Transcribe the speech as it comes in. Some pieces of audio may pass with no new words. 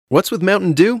What's with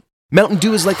Mountain Dew? Mountain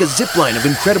Dew is like a zipline of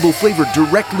incredible flavor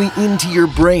directly into your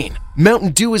brain. Mountain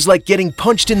Dew is like getting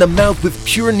punched in the mouth with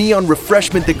pure neon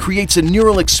refreshment that creates a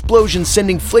neural explosion,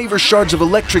 sending flavor shards of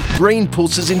electric brain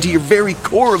pulses into your very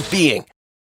core of being.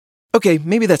 Okay,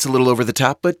 maybe that's a little over the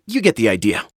top, but you get the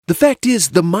idea. The fact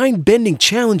is, the mind-bending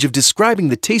challenge of describing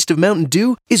the taste of Mountain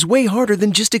Dew is way harder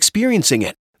than just experiencing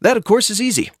it. That, of course, is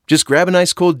easy. Just grab an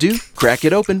ice cold Dew, crack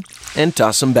it open, and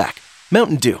toss them back.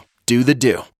 Mountain Dew. Do the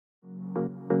Dew.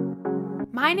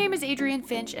 My name is Adrienne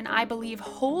Finch, and I believe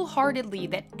wholeheartedly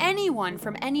that anyone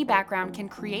from any background can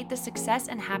create the success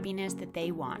and happiness that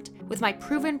they want. With my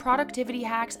proven productivity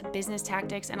hacks, business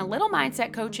tactics, and a little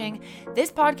mindset coaching,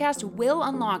 this podcast will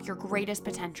unlock your greatest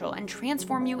potential and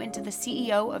transform you into the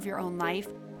CEO of your own life,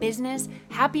 business,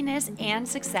 happiness, and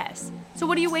success. So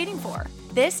what are you waiting for?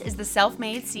 This is the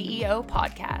Self-Made CEO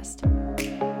Podcast.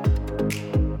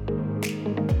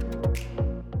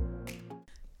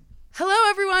 Hello,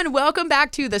 everyone. Welcome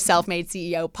back to the Self-Made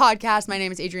CEO Podcast. My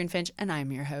name is Adrienne Finch, and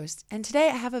I'm your host. And today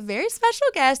I have a very special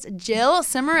guest, Jill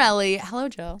Cimorelli. Hello,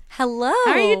 Jill. Hello.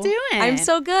 How are you doing? I'm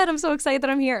so good. I'm so excited that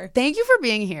I'm here. Thank you for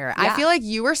being here. Yeah. I feel like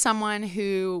you are someone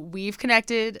who we've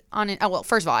connected on. Well,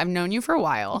 first of all, I've known you for a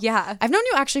while. Yeah. I've known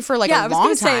you actually for a long time. Yeah, I was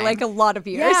going to say like a lot of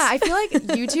years. Yeah, I feel like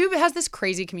YouTube has this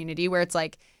crazy community where it's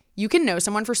like, you can know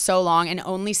someone for so long and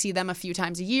only see them a few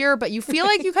times a year, but you feel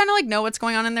like you kind of like know what's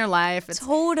going on in their life. It's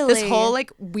totally. This whole like,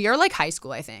 we are like high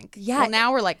school, I think. Yeah. Well,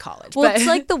 now we're like college. Well, but it's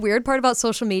like the weird part about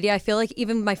social media. I feel like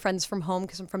even my friends from home,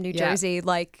 because I'm from New Jersey,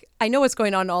 like I know what's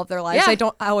going on in all of their lives. Yeah.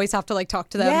 I always have to like talk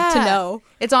to them to know.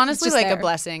 It's honestly just like there. a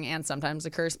blessing and sometimes a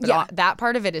curse, but that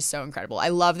part of it is so incredible. I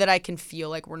love that I can feel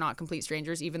like we're not complete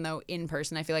strangers, even though in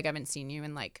person I feel like I haven't seen you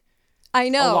in like I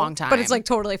know, a long time. but it's like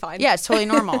totally fine. Yeah, it's totally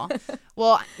normal.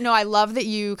 Well, no, I love that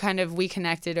you we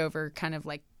connected over kind of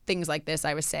like things like this.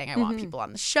 I was saying I want people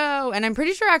on the show, and I'm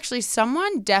pretty sure actually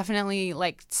someone definitely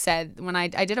like said when I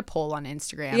did a poll on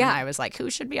Instagram, and I was like, who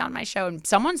should be on my show? And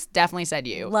someone's definitely said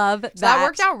you. Love that. So that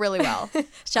worked out really well.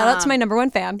 Shout out to my number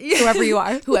one fan, whoever you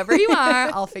are. Whoever you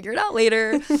are, I'll figure it out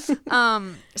later.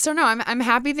 So no, I'm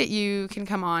happy that you can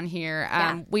come on here.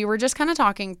 We were just kind of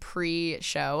talking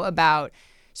pre-show about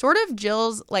sort of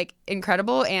Jill's like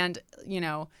incredible and, you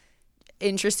know,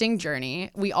 interesting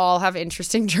journey. We all have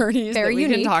interesting journeys Very that we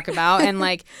unique. can talk about. And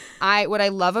like what I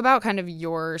love about kind of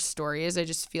your story is I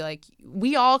just feel like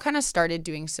we all kind of started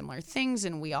doing similar things,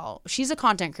 and she's a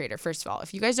content creator, first of all.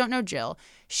 If you guys don't know Jill,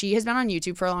 she has been on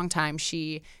YouTube for a long time.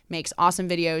 She makes awesome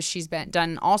videos. She's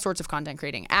done all sorts of content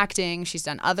creating, acting. She's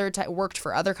done worked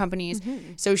for other companies.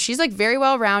 So she's like very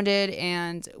well-rounded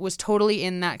and was totally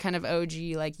in that kind of OG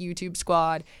like YouTube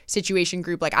squad situation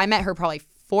group. Like I met her probably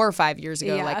 4 or 5 years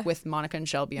ago, like with Monica and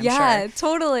Shelby, I'm sure. Yeah,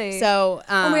 totally. So,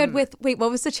 oh my God,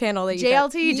 what was the channel that you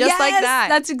JLT, just like that.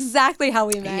 That's exactly how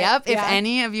we met. Yep. If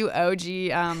any of you OG,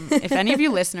 if any of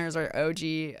you listeners are OG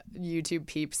YouTube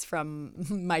peeps from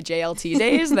my JLT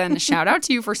days, then shout out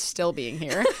to you for still being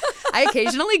here. I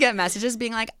occasionally get messages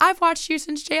being like, I've watched you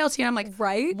since JLT. And I'm like,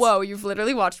 right? Whoa, you've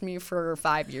literally watched me for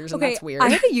 5 years, and that's weird. I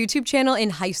had a YouTube channel in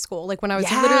high school, like when I was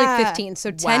literally 15,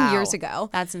 so 10 years ago.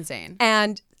 That's insane.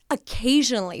 And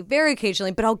occasionally, very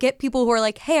occasionally, but I'll get people who are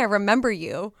like, hey, I remember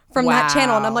you from that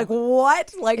channel. And I'm like,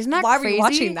 what? Like, isn't that why crazy? were you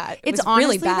watching that? It's was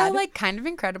honestly really bad. though, like kind of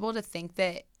incredible to think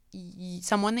that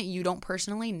someone that you don't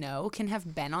personally know can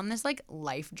have been on this like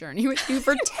life journey with you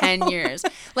for 10 years.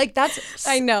 Like that's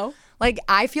I know. Like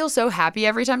I feel so happy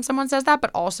every time someone says that,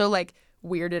 but also like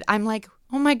weirded. I'm like,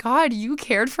 oh my God, you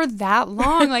cared for that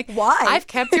long. Like why? I've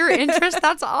kept your interest.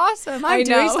 That's awesome. I'm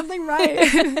doing something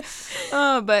right.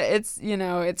 But it's, you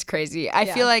know, it's crazy. I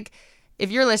feel like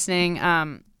if you're listening,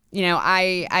 you know,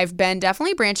 I've been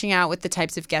definitely branching out with the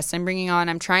types of guests I'm bringing on.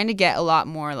 I'm trying to get a lot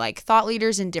more like thought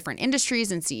leaders in different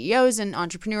industries and CEOs and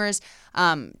entrepreneurs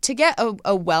to get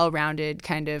a well-rounded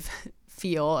kind of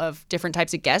feel of different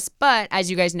types of guests. But as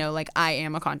you guys know, like I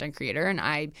am a content creator, and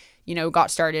I, you know,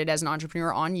 got started as an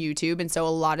entrepreneur on YouTube. And so a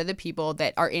lot of the people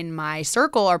that are in my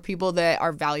circle are people that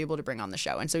are valuable to bring on the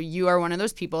show. And so you are one of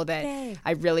those people that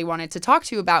I really wanted to talk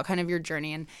to about kind of your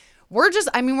journey. And we're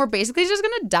basically just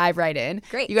going to dive right in.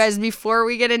 Great. You guys, before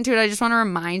we get into it, I just want to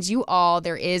remind you all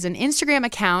there is an Instagram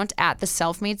account at the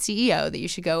Self-Made CEO that you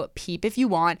should go peep if you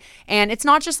want. And it's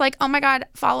not just like, oh my God,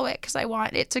 follow it because I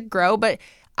want it to grow. But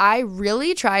I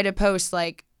really try to post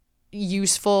like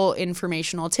useful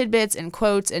informational tidbits and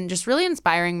quotes and just really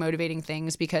inspiring, motivating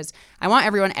things, because I want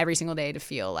everyone every single day to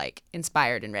feel like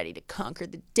inspired and ready to conquer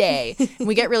the day. And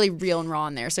we get really real and raw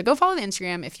in there. So go follow the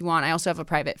Instagram if you want. I also have a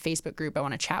private Facebook group. I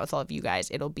want to chat with all of you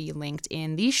guys. It'll be linked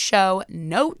in the show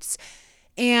notes.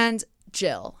 And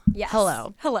Jill, yes.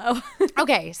 hello. Hello.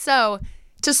 Okay, so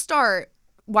to start,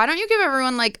 why don't you give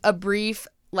everyone like a brief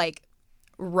like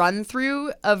run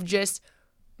through of just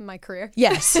my career?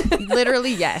 Yes.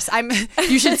 Literally, yes.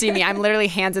 You should see me. I'm literally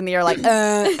hands in the air like,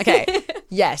 okay.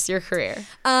 Yes, your career.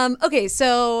 Okay,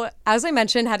 so as I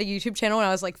mentioned, had a YouTube channel when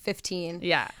I was like 15.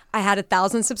 Yeah. I had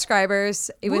 1,000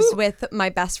 subscribers. It was with my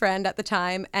best friend at the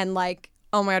time, and like,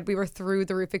 oh my God, we were through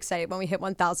the roof excited when we hit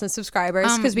 1,000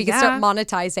 subscribers because we could start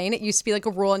monetizing. It used to be like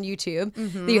a rule on YouTube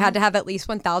that you had to have at least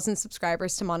 1,000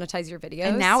 subscribers to monetize your videos.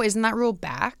 And now, isn't that rule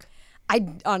back? I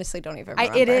honestly don't even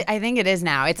remember. I think it is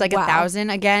now. It's like 1,000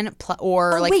 again,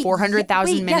 or like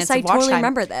 400,000 minutes of watch time. Yes, I totally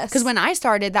remember this. Because when I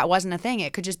started, that wasn't a thing.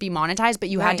 It could just be monetized, but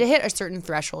you had to hit a certain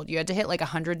threshold. You had to hit like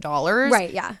 $100.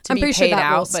 Right, yeah. To be paid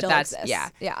out, but that's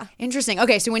exists. Yeah. Interesting.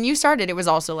 Okay, so when you started, it was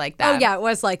also like that. Oh yeah, it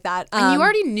was like that. And you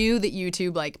already knew that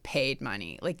YouTube like paid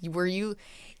money. Like, were you?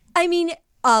 I mean,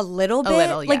 a little bit.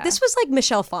 Yeah. Like, this was like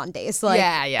Michelle Phan days. Like,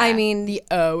 yeah. I mean, the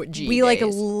OG we like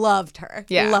loved her.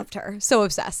 Yeah. Loved her. So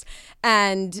obsessed.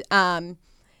 And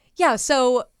yeah,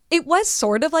 so it was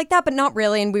sort of like that, but not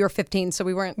really. And we were 15, so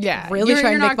we weren't really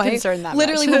trying to make money.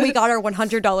 Literally, when we got our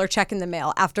 $100 check in the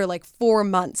mail after like 4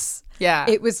 months,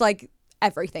 it was like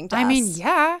everything to us. I mean,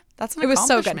 yeah, that's an accomplishment. It was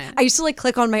so good. I used to like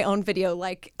click on my own video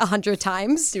like 100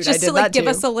 times Dude, just to like give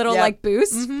us a little like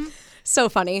boost. Mm-hmm. So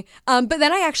funny. But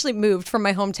then I actually moved from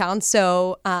my hometown.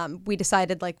 So we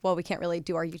decided like, well, we can't really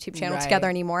do our YouTube channel together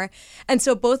anymore. And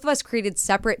so both of us created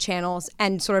separate channels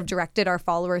and sort of directed our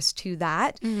followers to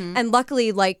that. Mm-hmm. And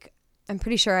luckily, like, I'm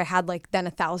pretty sure I had like then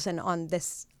 1,000 on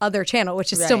this other channel,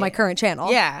 which is still my current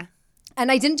channel. Yeah.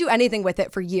 And I didn't do anything with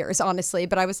it for years, honestly.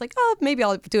 But I was like, oh, maybe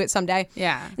I'll do it someday.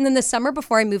 Yeah. And then the summer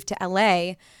before I moved to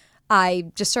LA,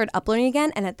 I just started uploading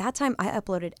again, and at that time, I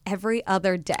uploaded every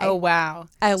other day. Oh wow!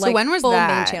 So when was full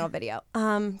that? main channel video?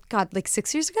 God, like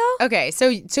 6 years ago. Okay, so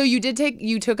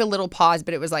you took a little pause,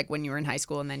 but it was like when you were in high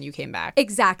school, and then you came back.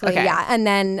 Exactly. Okay. Yeah, and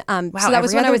then so that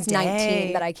was when I was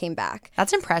 19 that I came back.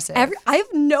 That's impressive. I have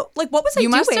what was I doing? You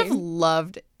must have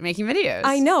loved making videos.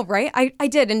 I know, right? I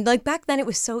did, and like back then it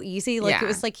was so easy. Like it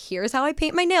was like, here's how I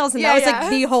paint my nails, and that was like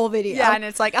the whole video. Yeah, and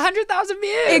it's like 100,000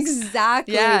 views.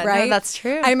 Exactly. Yeah, right. No, that's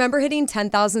true. I remember hitting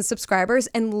 10,000 subscribers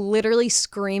and literally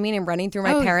screaming and running through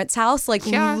my parents' house, like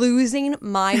losing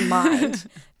my mind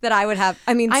that I would have.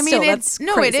 I mean, that's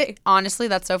crazy. Honestly,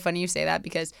 that's so funny you say that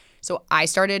because so I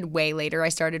started way later. I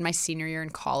started my senior year in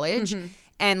college,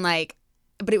 and like.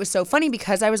 But it was so funny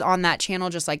because I was on that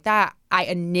channel just like that. I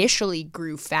initially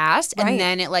grew fast and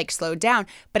then it like slowed down.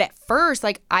 But at first,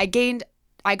 like I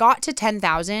got to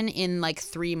 10,000 in like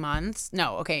 3 months.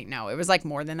 No, it was like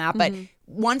more than that. But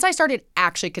once I started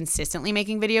actually consistently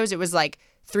making videos, it was like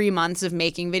 3 months of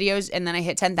making videos and then I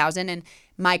hit 10,000 and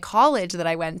my college that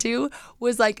I went to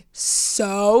was like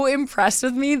so impressed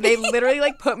with me. They literally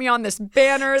like put me on this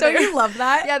banner. Don't you love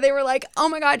that? Yeah, they were like, "Oh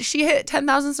my God, she hit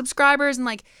 10,000 subscribers." And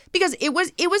like because it was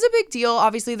a big deal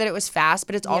obviously that it was fast,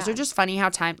 but it's also just funny how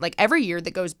time like every year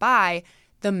that goes by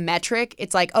the metric,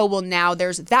 it's like, oh well now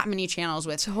there's that many channels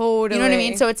with totally. You know what I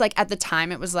mean? So it's like at the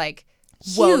time it was like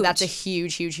whoa, that's a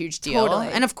huge deal. Totally.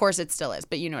 And of course it still is,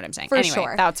 but you know what I'm saying. For anyway,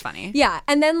 sure. That's funny. Yeah.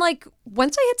 And then like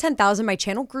once I hit 10,000, my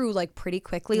channel grew like pretty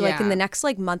quickly. Like in the next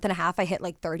like month and a half, I hit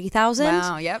like 30,000.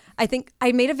 Wow, yep. I think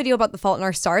I made a video about The Fault in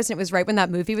Our Stars and it was right when that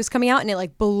movie was coming out and it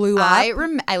like blew up.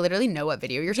 I literally know what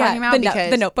video you're talking about because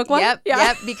the Notebook one?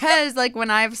 Yep, because like when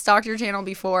I've stalked your channel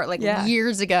before, like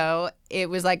years ago, it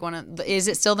was like is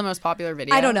it still the most popular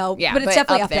video? I don't know, but it's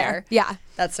definitely up there. Yeah.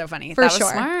 That's so funny. For that was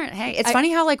sure. Smart. Hey, it's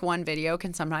funny how like one video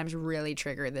can sometimes really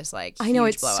trigger this like huge I know,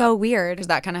 it's blow so up. weird. Because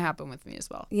that kind of happened with me as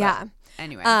well. Yeah. But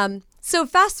anyway. So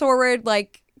fast forward,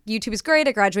 like YouTube is great.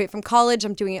 I graduate from college.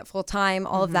 I'm doing it full time,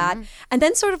 all of that. And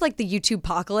then sort of like the YouTube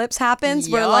apocalypse happens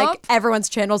where like everyone's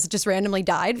channels just randomly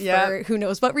died for who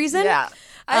knows what reason. Yeah.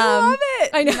 I love it.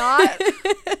 I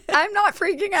know. I'm not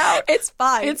freaking out. It's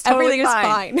fine. It's totally Everything is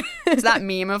fine. It's that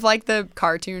meme of like the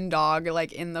cartoon dog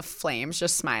like in the flames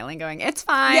just smiling going, it's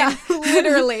fine. Yeah,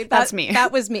 literally. That's me.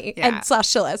 That was me. Yeah. And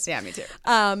 /Shillis. Yeah, me too.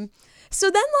 So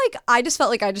then like I just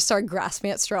felt like I just started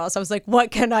grasping at straws. I was like,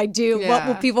 what can I do? Yeah. What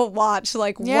will people watch?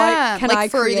 Like what can like I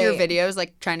for create? your videos,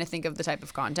 like trying to think of the type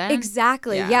of content.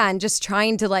 Exactly. Yeah. And just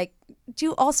trying to like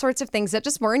do all sorts of things that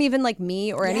just weren't even like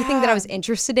me or anything that I was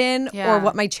interested in or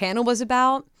what my channel was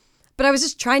about. But I was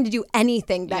just trying to do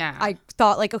anything that I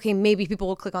thought like, okay, maybe people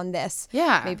will click on this.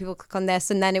 Yeah. Maybe people will click on this.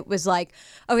 And then it was like,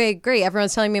 okay, great.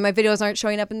 Everyone's telling me my videos aren't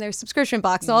showing up in their subscription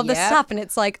box and all this stuff. And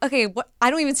it's like, okay, what? I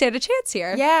don't even stand a chance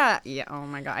here. Yeah. Yeah. Oh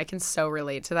my God. I can so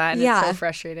relate to that. And it's so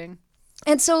frustrating.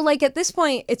 And so like at this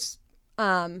point, it's,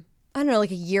 I don't know,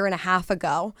 like a year and a half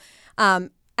ago. And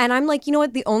I'm like, you know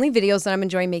what? The only videos that I'm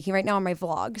enjoying making right now are my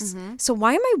vlogs. So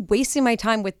why am I wasting my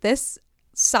time with this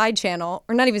side channel,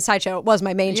 or not even side channel, it was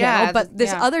my main channel, but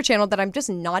this other channel that I'm just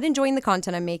not enjoying the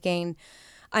content I'm making.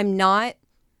 I'm not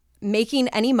making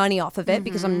any money off of it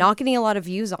because I'm not getting a lot of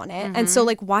views on it. And so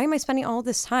like, why am I spending all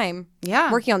this time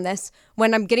working on this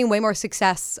when I'm getting way more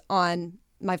success on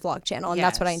my vlog channel? And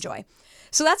that's what I enjoy.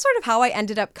 So that's sort of how I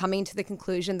ended up coming to the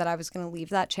conclusion that I was going to leave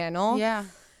that channel. Yeah.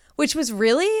 Which was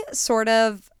really sort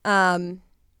of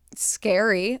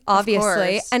scary,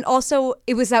 obviously. And also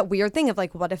it was that weird thing of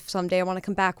like, what if someday I want to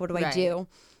come back? What do I do?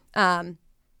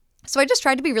 So I just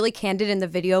tried to be really candid in the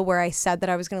video where I said that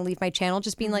I was going to leave my channel,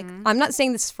 just being like, I'm not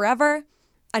saying this forever.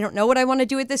 I don't know what I want to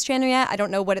do with this channel yet. I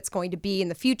don't know what it's going to be in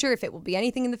the future, if it will be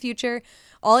anything in the future.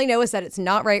 All I know is that it's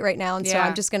not right now. And so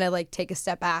I'm just going to like take a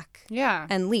step back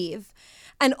and leave.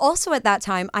 And also at that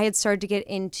time, I had started to get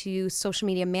into social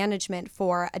media management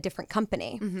for a different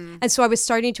company. And so I was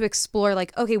starting to explore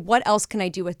like, okay, what else can I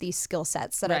do with these skill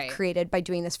sets that I've created by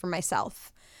doing this for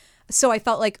myself? So I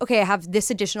felt like, okay, I have this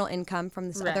additional income from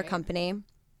this other company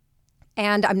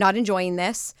and I'm not enjoying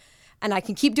this, and I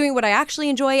can keep doing what I actually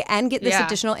enjoy and get this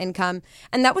additional income.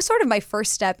 And that was sort of my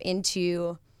first step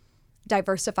into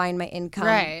diversifying my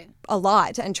income a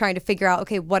lot and trying to figure out,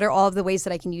 okay, what are all of the ways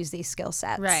that I can use these skill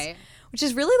sets? Which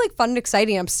is really like fun and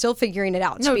exciting. I'm still figuring it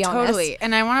out, to be honest. Totally.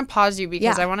 And I want to pause you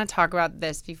because I want to talk about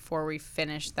this before we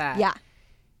finish that.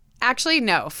 Actually,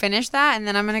 no. Finish that, and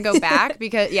then I'm going to go back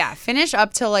because, finish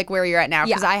up till like where you're at now.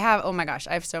 Because I have, oh my gosh,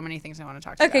 I have so many things I want to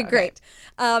talk to you about. Okay,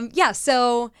 great.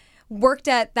 So worked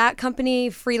at that company,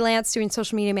 freelance, doing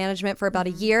social media management for about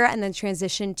a year, and then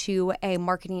transitioned to a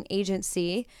marketing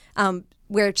agency,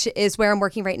 which is where I'm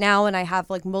working right now. And I have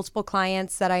like multiple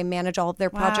clients that I manage all of their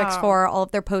projects for, all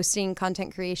of their posting,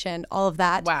 content creation, all of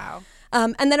that.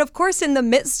 And then, of course, in the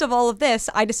midst of all of this,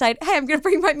 I decide, hey, I'm going to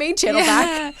bring my main channel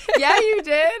back. Yeah, you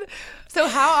did. So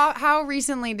how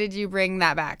recently did you bring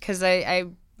that back? Because I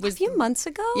was... A few months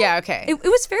ago? Yeah, okay. It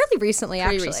was fairly recently,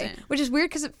 Pretty actually. recent. Which is weird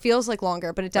because it feels like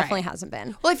longer, but it definitely hasn't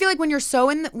been. Well, I feel like when you're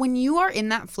when you are in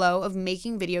that flow of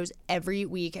making videos every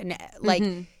week and like...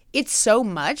 It's so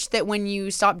much that when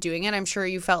you stop doing it, I'm sure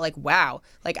you felt like, wow,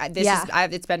 like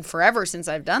it's been forever since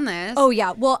I've done this. Oh,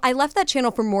 yeah. Well, I left that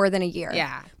channel for more than a year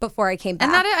before I came back.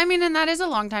 And that is a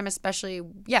long time, especially,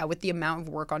 with the amount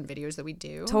of work on videos that we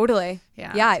do. Totally.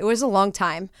 Yeah, it was a long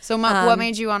time. So what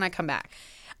made you want to come back?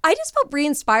 I just felt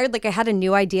re-inspired. Like I had a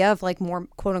new idea of like more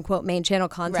quote unquote main channel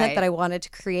content that I wanted to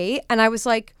create. And I was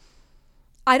like,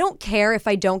 I don't care if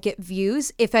I don't get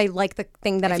views if I like the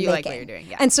thing that I'm making. Like what you're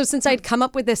doing, And so since I'd come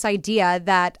up with this idea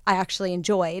that I actually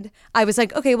enjoyed, I was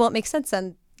like, okay, well, it makes sense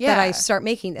then that I start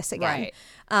making this again.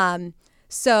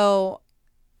 So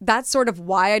that's sort of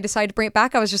why I decided to bring it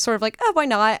back. I was just sort of like, oh, why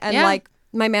not? And like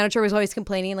my manager was always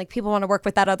complaining, like people want to work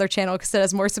with that other channel because it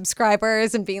has more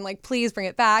subscribers, and being like, please bring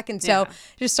it back. And so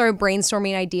just started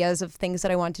brainstorming ideas of things that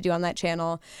I wanted to do on that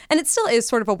channel. And it still is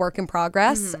sort of a work in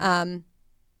progress.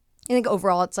 I think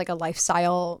overall it's like a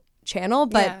lifestyle channel,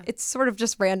 but it's sort of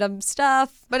just random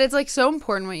stuff. But it's like so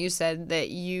important what you said, that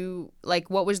you like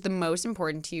what was the most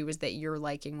important to you is that you're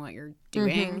liking what you're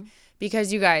doing.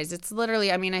 Because you guys, it's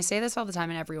literally, I mean, I say this all the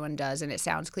time and everyone does, and it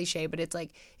sounds cliche, but it's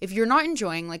like if you're not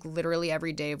enjoying like literally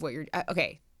every day of what you're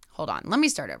okay, hold on, let me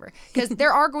start over, because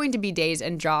there are going to be days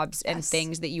and jobs and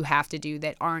things that you have to do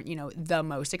that aren't, the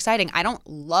most exciting. I don't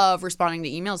love responding to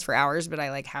emails for hours, but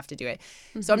I like have to do it.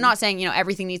 So I'm not saying,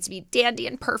 everything needs to be dandy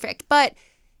and perfect, but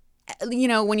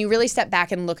when you really step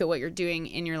back and look at what you're doing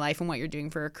in your life and what you're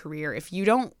doing for a career, if you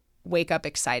don't wake up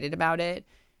excited about it,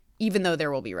 even though there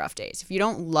will be rough days, if you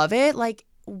don't love it, like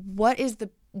what is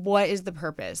the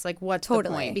purpose? Like what's the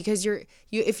point? Because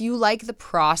if you like the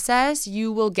process,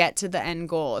 you will get to the end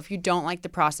goal. If you don't like the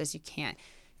process, you can't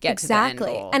get to the end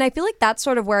goal. And I feel like that's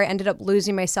sort of where I ended up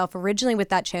losing myself originally with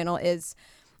that channel is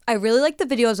I really liked the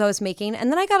videos I was making,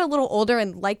 and then I got a little older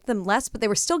and liked them less, but they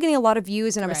were still getting a lot of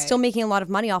views, and I was still making a lot of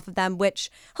money off of them,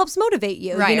 which helps motivate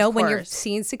you, when you're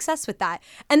seeing success with that.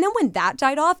 And then when that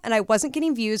died off and I wasn't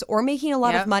getting views or making a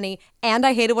lot of money, and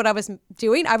I hated what I was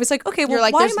doing, I was like, okay,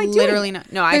 well, why am I doing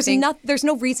it? There's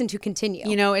no reason to continue.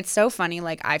 It's so funny.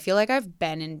 Like, I feel like I've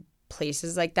been in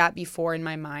places like that before in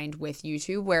my mind with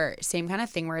YouTube, where same kind of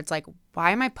thing where it's like,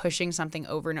 why am I pushing something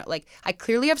over and like I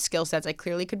clearly have skill sets, I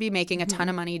clearly could be making a ton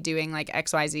of money doing like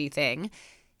XYZ thing.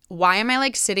 Why am I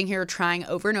like sitting here trying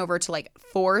over and over to like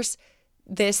force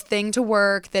this thing to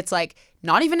work that's like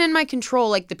not even in my control.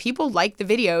 Like the people like the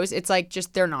videos. It's like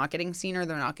just they're not getting seen or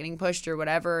they're not getting pushed or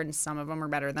whatever. And some of them are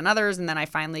better than others. And then I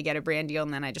finally get a brand deal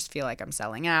and then I just feel like I'm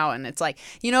selling out. And it's like,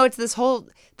 it's this whole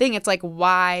thing. It's like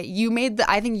why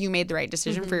I think you made the right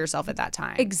decision for yourself at that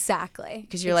time. Exactly.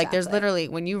 Because you're like, there's literally,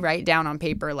 when you write down on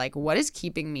paper, like, what is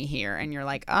keeping me here? And you're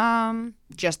like,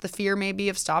 just the fear maybe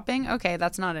of stopping. Okay,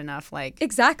 that's not enough. Like,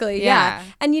 exactly. Yeah.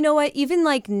 And you know what? Even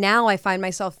like now I find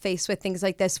myself faced with things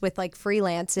like this with like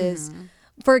freelances.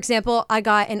 For example, I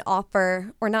got an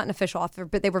offer, or not an official offer,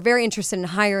 but they were very interested in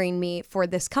hiring me for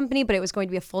this company, but it was going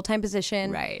to be a full-time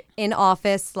position in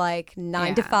office, like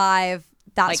 9 to 5,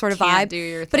 that like, sort of vibe. Do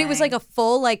your but it was like a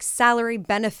full like salary,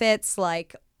 benefits,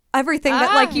 like everything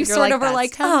that like you sort of are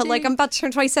like, tempting. Like I'm about to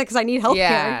turn 26, I need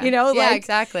healthcare, like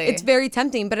exactly. It's very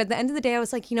tempting. But at the end of the day, I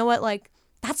was like, you know what, like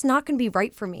that's not going to be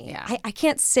right for me. I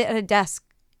can't sit at a desk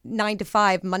 9 to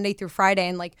 5 Monday through Friday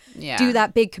and like do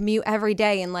that big commute every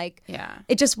day and like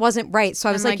it just wasn't right. So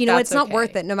I was like, it's not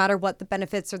worth it no matter what the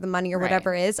benefits or the money or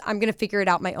whatever is. I'm gonna figure it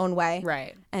out my own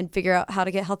way and figure out how to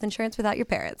get health insurance without your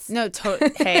parents. No,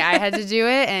 hey, I had to do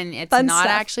it and it's not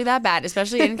actually that bad,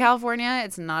 especially in California.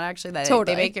 It's not actually that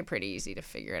they make it pretty easy to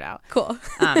figure it out. Cool.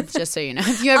 Just so you know,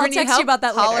 if you ever need help, you about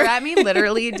that holler at me.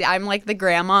 Literally, I'm like the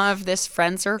grandma of this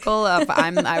friend circle.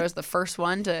 I was the first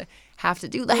one to have to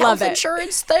do the health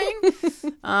insurance thing.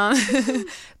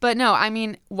 But no, I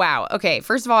mean, wow. Okay,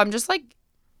 first of all,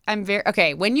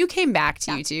 when you came back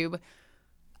to YouTube,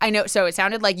 I know, so it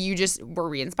sounded like you just were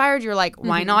re-inspired. You're like,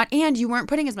 why not? And you weren't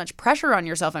putting as much pressure on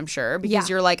yourself, I'm sure, because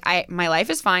you're like, my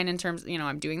life is fine in terms,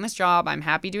 I'm doing this job, I'm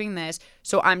happy doing this,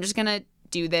 so I'm just gonna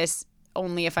do this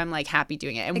only if I'm like happy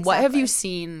doing it. And what have you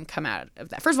seen come out of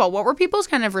that? First of all, what were people's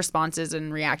kind of responses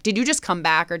and react? Did you just come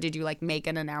back or did you like make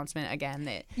an announcement again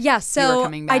that so you were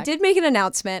coming back? I did make an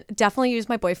announcement. Definitely used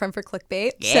my boyfriend for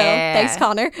clickbait. So thanks,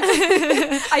 Connor.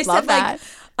 I Love said that.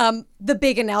 Like the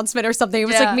big announcement or something. It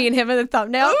was like me and him in the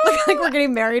thumbnail. like we're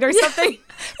getting married or something.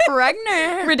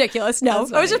 Pregnant. Ridiculous. No,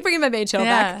 I was just bringing my main channel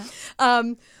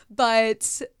back.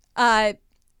 But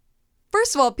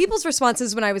first of all, people's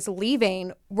responses when I was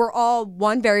leaving were all,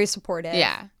 one, very supportive.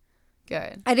 Yeah.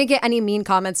 Good. I didn't get any mean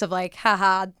comments of like,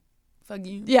 haha. Fuck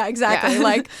you. Yeah, exactly. Yeah.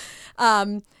 Like,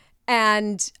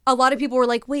 and a lot of people were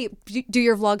like, wait, do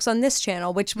your vlogs on this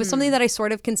channel, which was something that I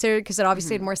sort of considered because it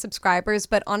obviously had more subscribers.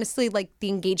 But honestly, like the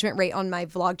engagement rate on my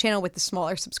vlog channel with the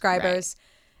smaller subscribers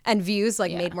and views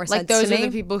made more sense to me. Like those are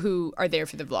the people who are there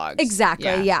for the vlogs.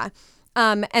 Exactly. Yeah.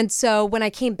 And so when I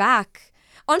came back,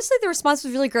 honestly, the response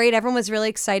was really great. Everyone was really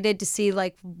excited to see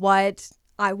like what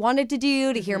I wanted to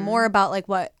do, to hear more about like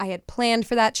what I had planned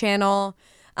for that channel.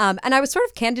 And I was sort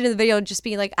of candid in the video, just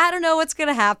being like, I don't know what's going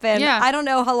to happen. Yeah. I don't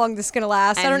know how long this is going to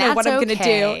last. I don't know what I'm going to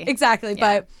do. Exactly.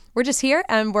 Yeah. But we're just here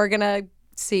and we're going to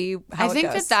see how it goes. I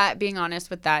think that being honest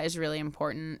with that is really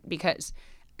important because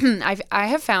I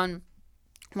have found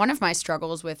one of my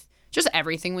struggles with just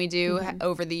everything we do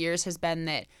over the years has been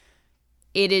that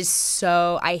it is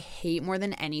so, I hate more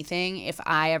than anything if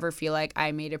I ever feel like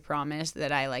I made a promise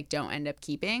that I like don't end up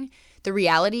keeping. The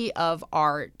reality of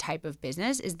our type of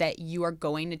business is that you are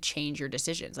going to change your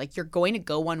decisions. Like you're going to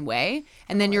go one way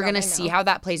and then you're going to see how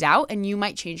that plays out and you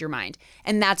might change your mind.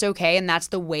 And that's okay. And that's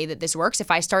the way that this works. If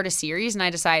I start a series and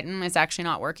I decide it's actually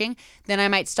not working, then I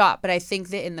might stop. But I think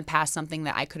that in the past, something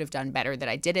that I could have done better that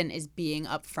I didn't is being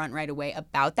upfront right away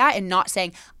about that and not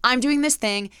saying, I'm doing this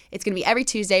thing. It's going to be every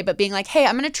Tuesday, but being like, hey,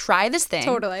 I'm going to try this thing.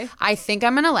 Totally. I think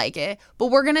I'm going to like it,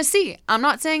 but we're going to see. I'm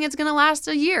not saying it's going to last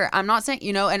a year. I'm not saying,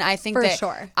 and I think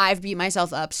I've beat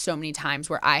myself up so many times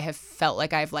where I have felt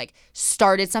like I've like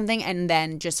started something and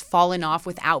then just fallen off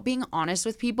without being honest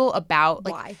with people about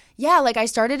like, why? Yeah, like I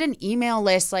started an email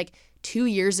list like 2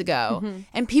 years ago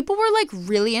and people were like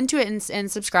really into it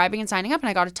and subscribing and signing up and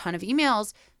I got a ton of email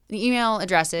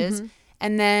addresses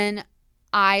and then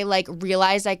I like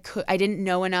realized I didn't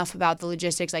know enough about the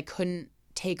logistics. I couldn't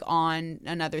take on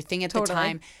another thing at the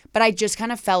time, but I just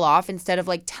kind of fell off instead of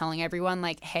like telling everyone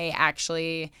like, hey,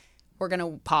 actually we're going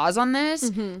to pause on this.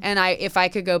 And if I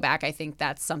could go back, I think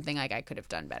that's something like I could have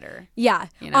done better. Yeah.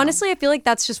 Honestly, I feel like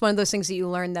that's just one of those things that you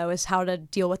learn though, is how to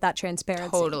deal with that transparency.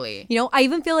 Totally. I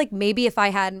even feel like maybe if I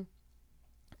had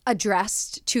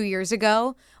addressed 2 years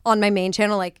ago on my main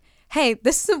channel, like, hey,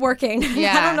 this isn't working.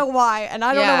 Yeah. I don't know why. And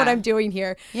I don't know what I'm doing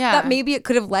here. Yeah. That maybe it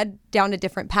could have led down a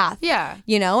different path. Yeah.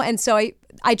 And so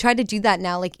I try to do that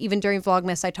now. Like even during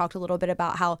Vlogmas, I talked a little bit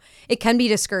about how it can be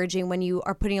discouraging when you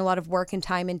are putting a lot of work and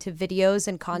time into videos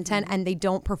and content and they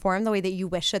don't perform the way that you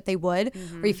wish that they would,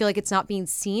 or you feel like it's not being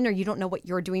seen or you don't know what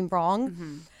you're doing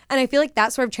wrong. And I feel like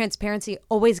that sort of transparency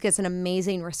always gets an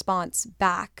amazing response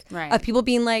back of people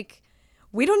being like,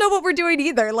 we don't know what we're doing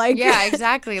either. Like, yeah,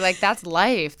 exactly. Like, that's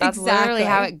life. That's exactly. literally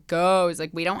how it goes.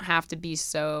 Like, we don't have to be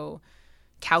so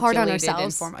calculated hard on ourselves.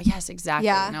 and formal. Yes, exactly.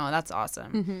 Yeah. No, that's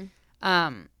awesome.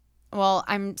 Well,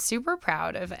 I'm super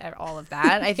proud of all of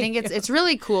that. I think it's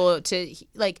really cool to,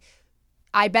 like,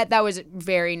 I bet that was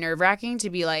very nerve-wracking to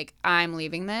be like, I'm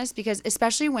leaving this, because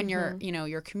especially when you're, you know,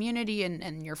 your community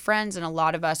and your friends and a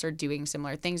lot of us are doing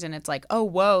similar things, and it's like, oh,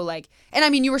 whoa, like, and I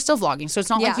mean, you were still vlogging, so it's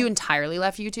not like you entirely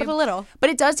left YouTube. But a little. But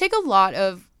it does take a lot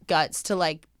of guts to,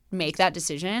 like, make that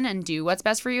decision and do what's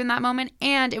best for you in that moment,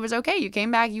 and it was okay. You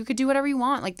came back. You could do whatever you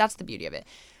want. Like, that's the beauty of it.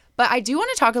 But I do want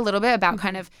to talk a little bit about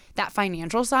kind of that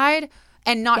financial side.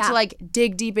 And not to like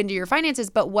dig deep into your finances,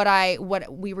 but what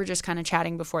we were just kind of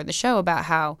chatting before the show about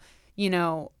how, you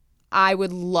know, I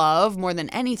would love more than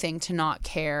anything to not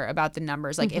care about the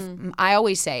numbers. Like if I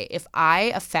always say, if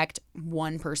I affect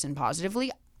one person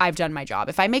positively, I've done my job.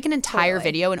 If I make an entire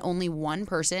video and only one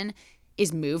person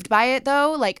is moved by it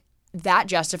though, like that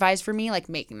justifies for me like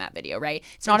making that video, right?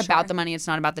 It's not about the money, it's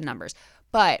not about the numbers.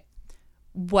 But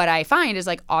what I find is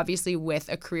like obviously with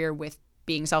a career, with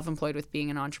being self-employed, with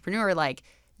being an entrepreneur, like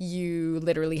you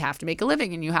literally have to make a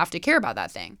living and you have to care about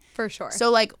that thing. For sure. So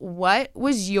like what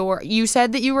was you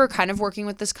said that you were kind of working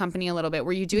with this company a little bit.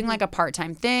 Were you doing like a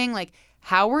part-time thing? Like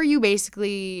how were you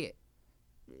basically,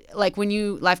 like when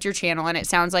you left your channel, and it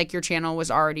sounds like your channel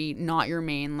was already not your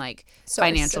main like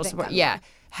financial support. Yeah.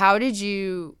 How did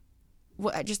you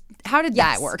how did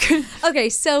that work? Okay,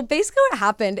 so basically what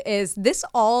happened is this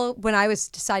all, when I was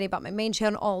deciding about my main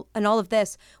channel and all of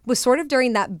this, was sort of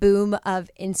during that boom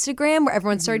of Instagram where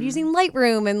everyone started using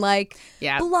Lightroom and like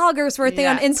bloggers were a thing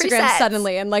on Instagram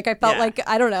suddenly. And like I felt like,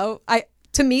 I don't know,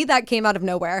 to me that came out of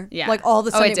nowhere. Yeah. Like all of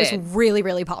a sudden it was really,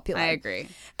 really popular. I agree.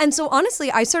 And so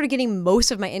honestly, I started getting most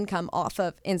of my income off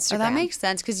of Instagram. Oh, that makes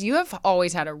sense because you have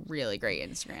always had a really great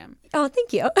Instagram. Oh,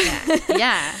 thank you.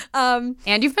 Yeah.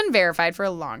 And you've been verified for a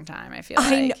long time, I feel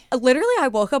like. Literally, I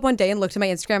woke up one day and looked at my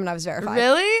Instagram and I was verified.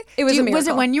 Really? It was a miracle. Was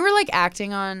it when you were like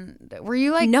acting on, were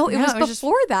you like? No, it was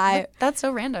before that. That's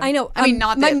so random. I know. I mean,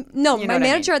 not that. My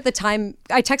manager at the time,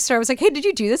 I texted her, I was like, hey, did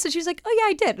you do this? And she was like, oh yeah,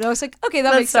 I did. And I was like, okay,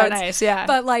 that makes sense. That's so nice, yeah.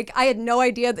 But like, I had no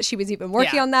idea that she was even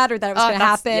working on that or that it was going to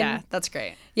happen. Yeah, that's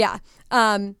great. Yeah.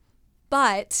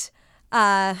 But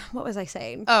what was I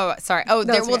saying? Oh, sorry. Oh,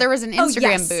 there was an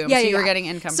Instagram boom. Yeah, so you were getting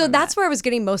income So from that's that. where I was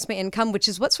getting most of my income, which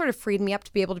is what sort of freed me up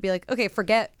to be able to be like, okay,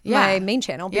 forget my main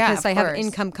channel because I have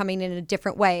income coming in a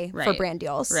different way for brand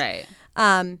deals. Right.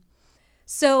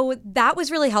 So that was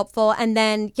really helpful. And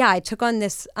then, I took on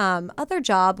this other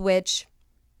job, which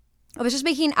I was just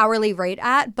making an hourly rate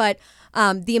at, but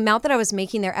the amount that I was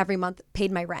making there every month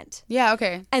paid my rent. Yeah,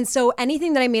 okay. And so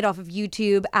anything that I made off of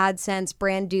YouTube, AdSense,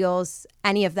 brand deals,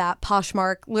 any of that,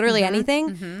 Poshmark, literally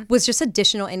anything, was just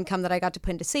additional income that I got to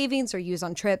put into savings or use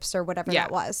on trips or whatever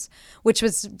that was, which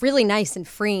was really nice and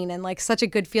freeing and like such a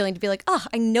good feeling to be like, oh,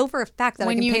 I know for a fact that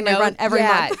I can pay my rent every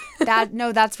month.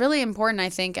 That's really important, I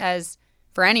think, as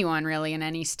for anyone really in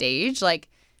any stage, like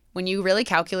when you really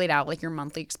calculate out like your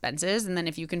monthly expenses, and then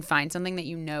if you can find something that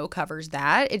you know covers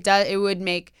that, it would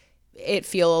make it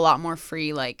feel a lot more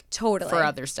free, like totally for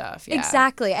other stuff. Yeah.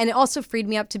 Exactly. And it also freed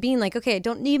me up to being like, okay, I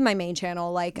don't need my main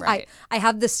channel. Like I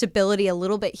have the stability a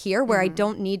little bit here where I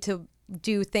don't need to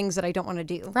do things that I don't want to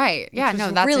do. Right. Yeah. No,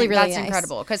 that's really nice.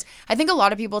 Incredible. Because I think a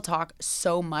lot of people talk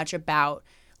so much about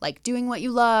like doing what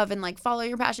you love and like follow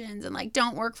your passions and like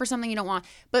don't work for something you don't want.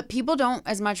 But people don't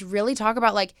as much really talk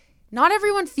about like, not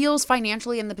everyone feels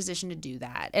financially in the position to do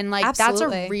that. And like that's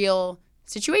a real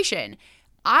situation.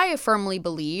 I firmly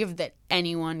believe that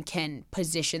anyone can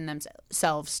position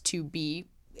themselves to be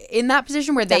in that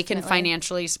position where they can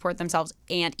financially support themselves,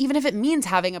 and even if it means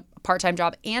having a part-time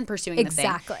job and pursuing the thing.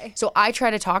 Exactly. So I try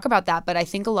to talk about that, but I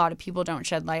think a lot of people don't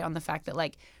shed light on the fact that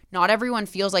like not everyone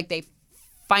feels like they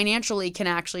financially can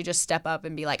actually just step up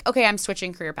and be like, okay, I'm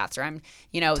switching career paths, or I'm,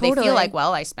 they feel like,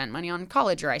 well, I spent money on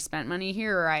college, or I spent money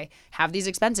here, or I have these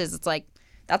expenses. It's like,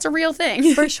 that's a real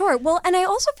thing. For sure. Well, and I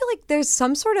also feel like there's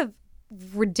some sort of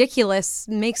ridiculous,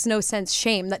 makes no sense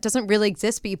shame that doesn't really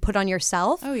exist, but you put on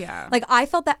yourself. Oh, yeah. Like I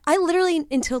felt that I literally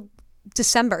until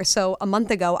December, so a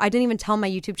month ago, I didn't even tell my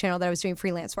YouTube channel that I was doing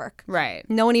freelance work. Right.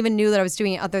 No one even knew that I was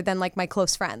doing it other than like my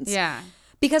close friends. Yeah.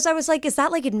 Because I was like, is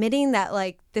that like admitting that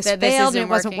like this failed and it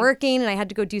wasn't working and I had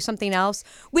to go do something else?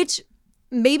 Which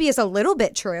maybe is a little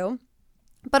bit true,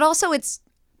 but also it's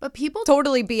people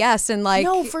totally BS and like.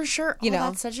 No, for sure.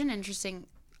 That's such an interesting,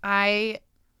 okay.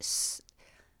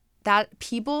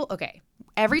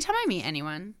 Every time I meet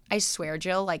anyone, I swear,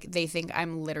 Jill, like they think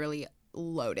I'm literally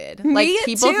loaded. Me Like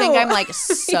people too. think I'm like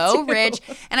so rich.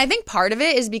 And I think part of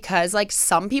it is because like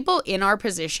some people in our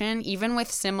position, even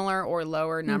with similar or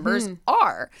lower numbers,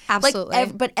 are. Absolutely.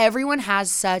 Like, but everyone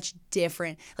has such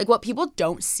different, like what people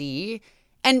don't see.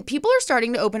 And people are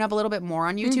starting to open up a little bit more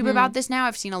on YouTube about this now.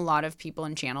 I've seen a lot of people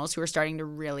and channels who are starting to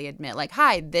really admit like,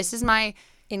 hi, this is my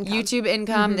YouTube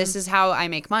income. This is how I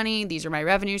make money. These are my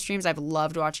revenue streams. I've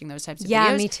loved watching those types of videos.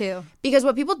 Yeah, me too. Because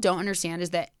what people don't understand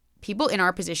is that people in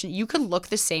our position, you could look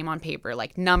the same on paper,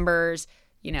 like numbers,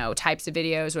 you know, types of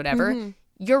videos, whatever.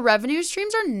 Your revenue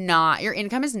streams are not, your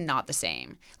income is not the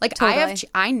same. Like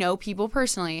I know people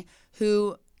personally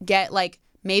who get like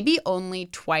maybe only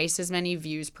twice as many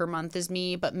views per month as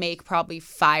me, but make probably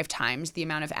 5 times the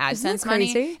amount of AdSense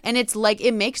money. And it's like,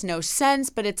 it makes no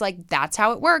sense, but it's like, that's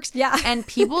how it works. Yeah. And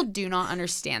people do not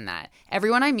understand that.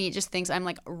 Everyone I meet just thinks I'm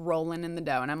like rolling in the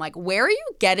dough. And I'm like, where are you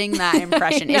getting that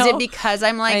impression? Is it because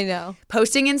I'm like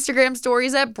posting Instagram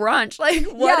stories at brunch? Like,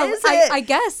 what is it? I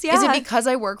guess, yeah. Is it because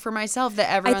I work for myself that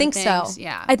everyone thinks? So.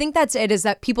 Yeah. I think that's it, is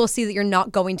that people see that you're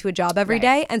not going to a job every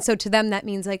day. And so to them, that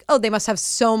means like, oh, they must have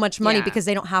so much money because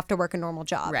they don't have to work a normal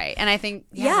job. Right. And I think,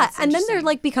 and then there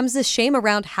like becomes this shame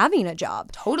around having a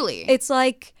job. Totally. It's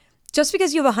like, just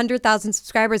because you have 100,000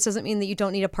 subscribers doesn't mean that you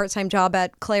don't need a part-time job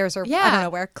at Claire's or I don't know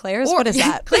where. Claire's? What is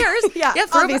that? Claire's. yeah,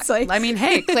 obviously. I mean,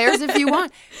 hey, Claire's if you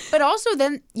want. But also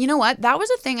then, you know what? That was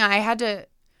a thing I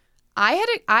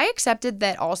accepted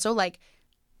that also, like,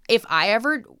 if I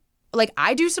ever, like,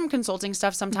 I do some consulting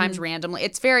stuff sometimes randomly.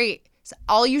 It's very,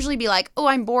 I'll usually be like, oh,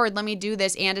 I'm bored. Let me do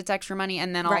this. And it's extra money.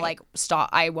 And then I'll like stop.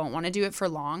 I won't want to do it for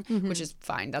long, which is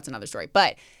fine. That's another story.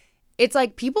 But it's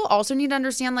like people also need to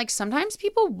understand, like, sometimes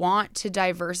people want to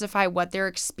diversify what their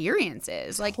experience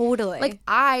is. Like, totally.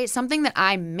 Like something that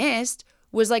I missed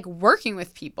was like working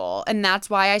with people. And that's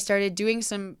why I started doing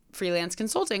some freelance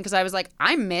consulting, because I was like,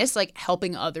 I miss like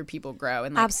helping other people grow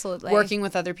and like working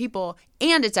with other people,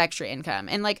 and it's extra income.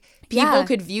 And like people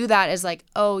could view that as like,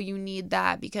 oh, you need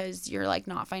that because you're like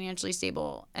not financially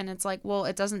stable. And it's like, well,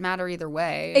 it doesn't matter either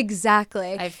way.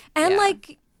 Exactly.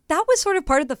 Like that was sort of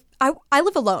part of the, I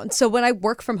live alone. So when I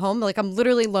work from home, like I'm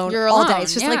literally alone all day.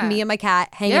 It's just like me and my cat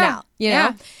hanging out, you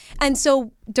know? And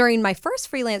so during my first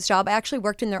freelance job, I actually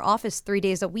worked in their office 3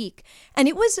 days a week. And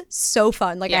it was so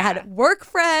fun. Like I had work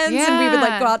friends and we would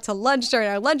like go out to lunch during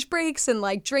our lunch breaks and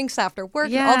like drinks after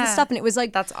work and all this stuff. And it was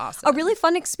like, that's awesome. A really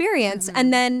fun experience.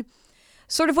 And then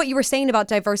sort of what you were saying about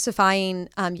diversifying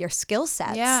your skill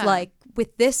sets, like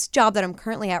with this job that I'm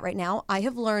currently at right now, I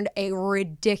have learned a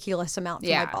ridiculous amount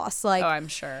from my boss. Like, I'm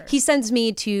sure. He sends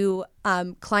me to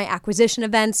client acquisition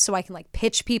events so I can like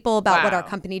pitch people about what our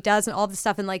company does and all this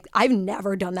stuff. And like, I've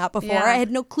never done that before. I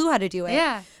had no clue how to do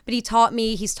it. But he's taught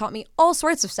me all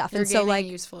sorts of stuff. You're and so like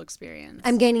useful experience.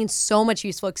 I'm gaining so much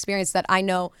useful experience that I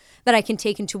know that I can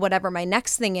take into whatever my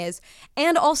next thing is,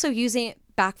 and also using it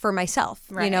back for myself.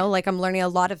 You know, like I'm learning a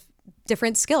lot of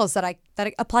different skills that I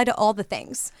apply to all the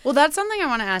things. Well, that's something I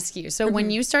want to ask you. So when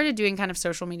you started doing kind of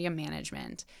social media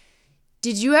management,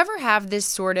 did you ever have this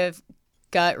sort of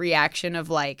gut reaction of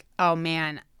like, oh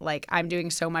man, like I'm doing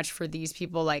so much for these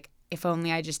people, like if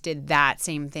only I just did that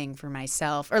same thing for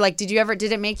myself? Or like, did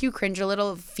it make you cringe a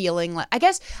little, feeling like, I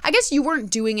guess you weren't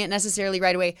doing it necessarily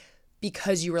right away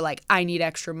because you were like, I need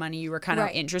extra money. You were kind of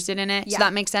interested in it. So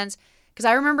that makes sense. Because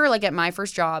I remember like at my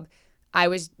first job, I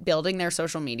was building their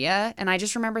social media, and I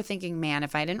just remember thinking, man,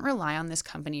 if I didn't rely on this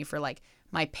company for like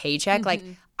my paycheck, like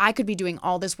I could be doing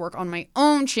all this work on my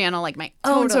own channel, like my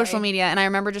own social media. And I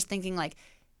remember just thinking like,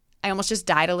 I almost just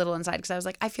died a little inside because I was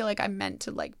like, I feel like I'm meant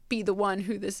to like be the one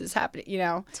who this is happening, you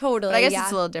know? Totally. But I guess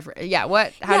it's a little different. Yeah.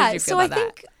 How did you feel about that? So I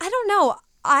think, I don't know.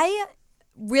 I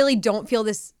really don't feel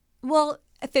this, well,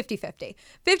 50-50.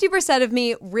 50% of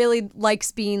me really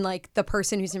likes being like the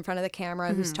person who's in front of the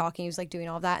camera, who's talking, who's like doing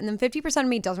all of that. And then 50% of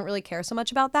me doesn't really care so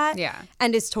much about that. Yeah.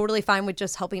 And is totally fine with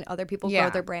just helping other people grow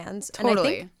their brands. Totally. And I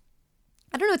think,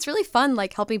 I don't know, it's really fun,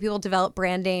 like helping people develop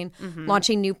branding,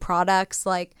 launching new products.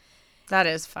 Like that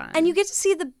is fun. And you get to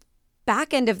see the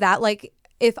back end of that. Like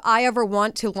if I ever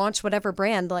want to launch whatever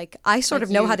brand, like I sort of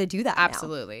know how to do that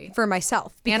now for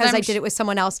myself, because I did it with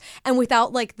someone else and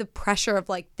without like the pressure of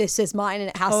like, this is mine and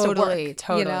it has to work.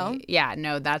 Totally. You know? Yeah,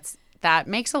 no, that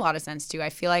makes a lot of sense too. I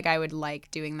feel like I would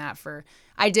like doing that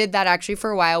I did that actually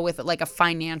for a while with like a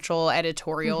financial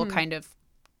editorial kind of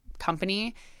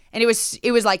company. And it was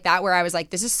like that, where I was like,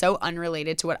 this is so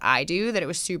unrelated to what I do that it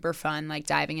was super fun, like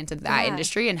diving into that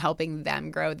industry and helping them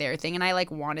grow their thing. And I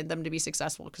like wanted them to be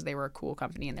successful because they were a cool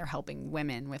company and they're helping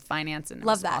women with finance, and it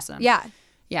was awesome. Yeah.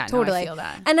 Yeah, totally. No, I feel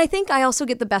that. And I think I also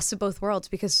get the best of both worlds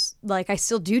because like I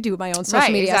still do my own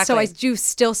social media. Exactly. So I do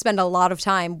still spend a lot of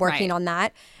time working on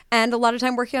that and a lot of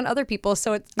time working on other people.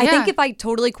 So I think if I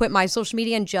totally quit my social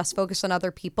media and just focus on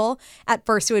other people, at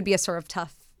first it would be a sort of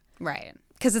tough. Right.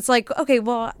 Because it's like, okay,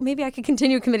 well, maybe I could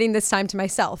continue committing this time to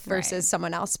myself versus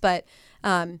someone else. But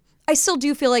I still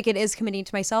do feel like it is committing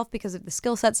to myself because of the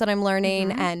skill sets that I'm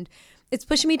learning and it's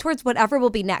pushing me towards whatever will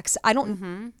be next. I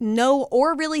don't know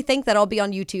or really think that I'll be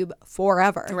on YouTube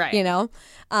forever, you know?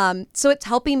 So it's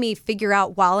helping me figure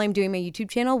out while I'm doing my YouTube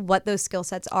channel what those skill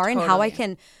sets are and how I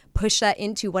can push that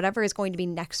into whatever is going to be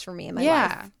next for me in my life.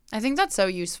 Yeah, I think that's so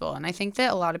useful. And I think that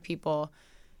a lot of people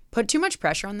put too much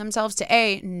pressure on themselves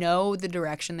to know the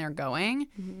direction they're going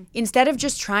instead of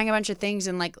just trying a bunch of things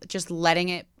and like just letting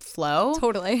it flow.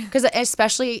 Totally. Because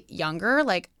especially younger,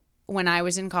 like when I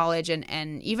was in college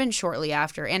and even shortly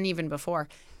after and even before,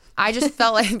 I just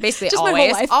felt like basically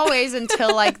always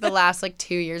until like the last like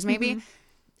 2 years maybe,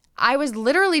 I was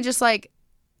literally just like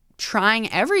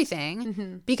trying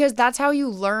everything because that's how you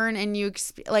learn and you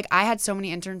like I had so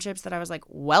many internships that I was like,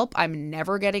 welp, I'm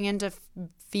never getting into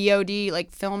VOD,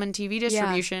 like film and TV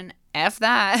distribution. F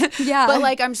that. Yeah. But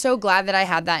like I'm so glad that I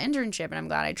had that internship and I'm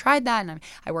glad I tried that and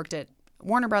I worked at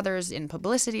Warner Brothers in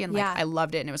publicity and like I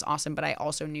loved it and it was awesome, but I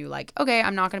also knew like, okay,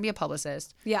 I'm not going to be a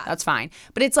publicist. Yeah. That's fine.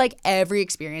 But it's like every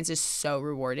experience is so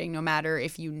rewarding no matter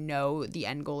if you know the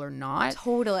end goal or not.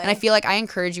 Totally. And I feel like I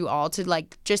encourage you all to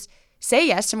like just say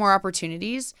yes to more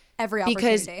opportunities. Every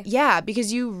opportunity.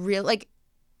 Because you really like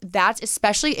that's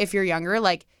especially if you're younger,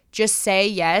 like just say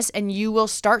yes and you will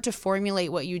start to formulate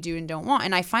what you do and don't want.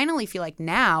 And I finally feel like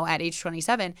now at age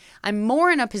 27, I'm more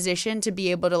in a position to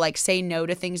be able to like say no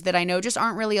to things that I know just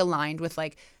aren't really aligned with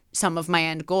like some of my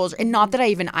end goals. And not that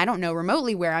I don't know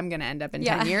remotely where I'm going to end up in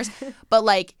 10 years. But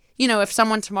like, you know, if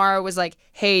someone tomorrow was like,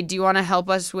 hey, do you want to help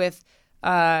us with,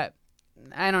 I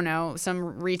don't know,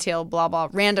 some retail blah, blah,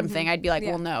 random thing, I'd be like,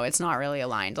 well, no, it's not really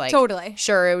aligned. Like, totally.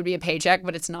 Sure, it would be a paycheck,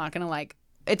 but it's not going to like,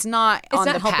 it's not on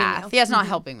the path. Yeah, it's not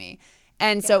helping me.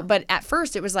 And so, but at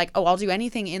first it was like, oh, I'll do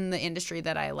anything in the industry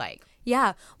that I like.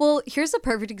 Yeah. Well, here's a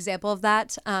perfect example of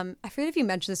that. I forget if you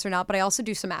mentioned this or not, but I also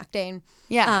do some acting.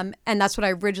 Yeah. And that's what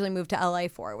I originally moved to LA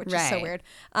for, which is so weird.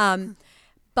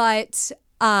 But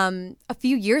a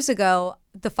few years ago,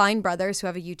 the Fine Brothers, who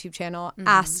have a YouTube channel,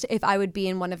 asked if I would be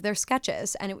in one of their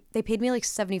sketches. And they paid me like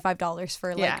 $75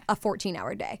 for like a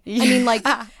 14-hour day. I mean, like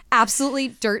absolutely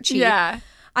dirt cheap. Yeah.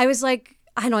 I was like,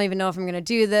 I don't even know if I'm going to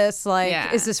do this.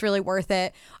 Like, is this really worth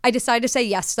it? I decided to say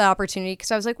yes to the opportunity because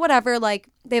I was like, whatever, like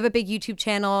they have a big YouTube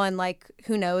channel and like,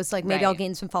 who knows, like maybe I'll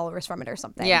gain some followers from it or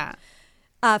something. Yeah.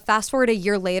 Fast forward a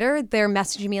year later, they're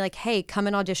messaging me like, hey, come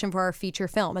and audition for our feature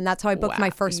film. And that's how I booked my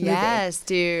first movie. Yes,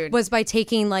 dude. Was by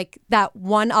taking like that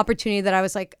one opportunity that I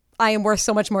was like, I am worth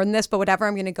so much more than this, but whatever,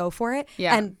 I'm going to go for it.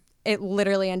 Yeah. And it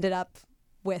literally ended up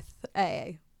with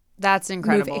a That's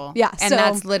incredible. movie. Yeah. And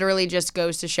that's literally just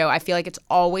goes to show. I feel like it's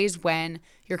always when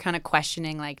you're kind of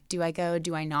questioning, like, do I go,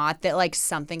 do I not, that like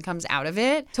something comes out of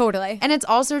it. Totally. And it's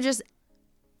also just,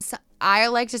 I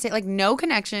like to say, like, no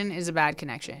connection is a bad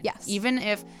connection. Yes. Even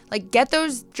if, like, get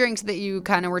those drinks that you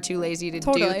kind of were too lazy to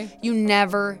do. You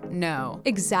never know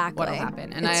exactly what'll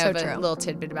happen. And I have a little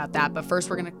tidbit about that. But first,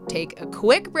 we're going to take a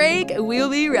quick break. We'll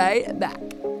be right back.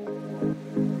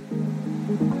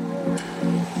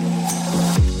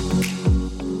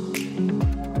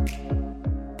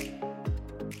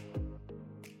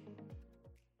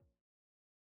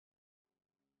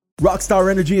 Rockstar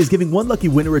Energy is giving one lucky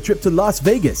winner a trip to Las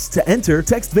Vegas. To enter,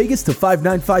 text Vegas to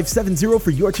 59570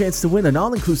 for your chance to win an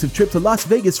all-inclusive trip to Las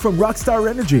Vegas from Rockstar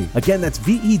Energy. Again, that's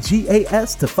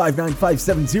VEGAS to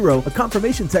 59570. A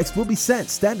confirmation text will be sent.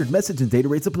 Standard message and data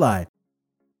rates apply.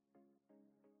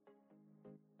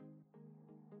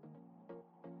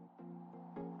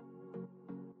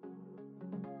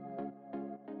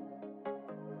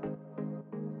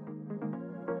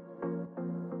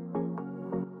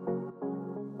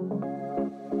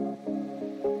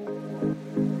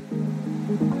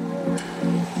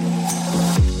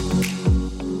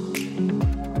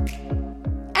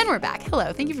 We're back.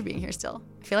 Hello. Thank you for being here still.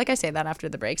 I feel like I say that after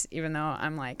the breaks, even though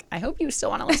I'm like, I hope you still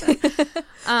want to listen.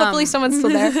 Hopefully someone's still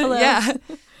there. Hello. Yeah.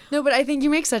 No, but I think you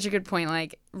make such a good point.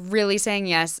 Like really saying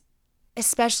yes,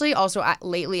 especially also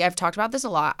lately, I've talked about this a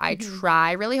lot. I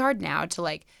try really hard now to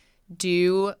like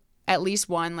do at least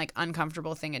one like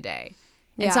uncomfortable thing a day.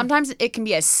 And sometimes it can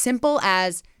be as simple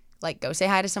as like go say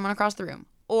hi to someone across the room.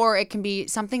 Or it can be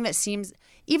something that seems,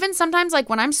 even sometimes like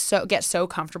when I'm get so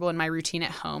comfortable in my routine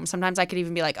at home, sometimes I could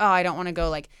even be like, oh, I don't want to go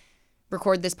like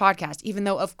record this podcast, even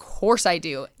though of course I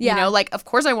do. Yeah. You know, like, of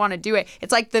course I want to do it.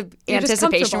 It's like the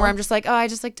anticipation where I'm just like, oh, I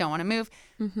just like don't want to move.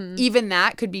 Even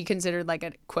that could be considered like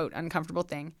a quote uncomfortable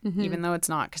thing, even though it's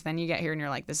not, because then you get here and you're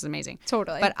like, this is amazing.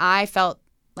 Totally. But I felt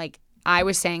like I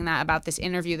was saying that about this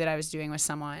interview that I was doing with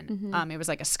someone. It was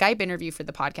like a Skype interview for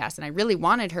the podcast, and I really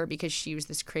wanted her because she was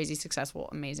this crazy successful,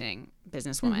 amazing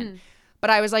businesswoman. But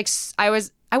I was like, I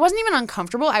wasn't even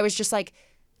uncomfortable. I was just like,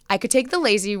 I could take the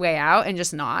lazy way out and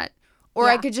just not. Or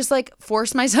I could just like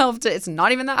force myself to, it's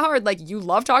not even that hard. Like, you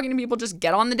love talking to people, just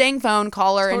get on the dang phone,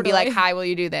 call her and be like, hi, will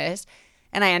you do this?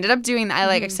 And I ended up doing that.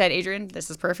 Like I said, Adrian,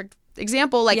 this is perfect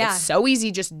example. Like, it's so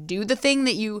easy. Just do the thing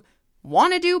that you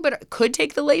want to do, but could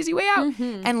take the lazy way out.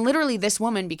 And literally this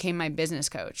woman became my business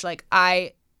coach. Like,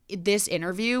 this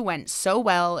interview went so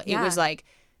well. It was like,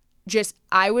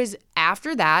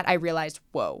 after that, I realized,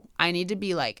 whoa, I need to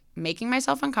be like making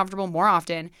myself uncomfortable more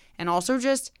often, and also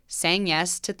just saying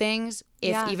yes to things.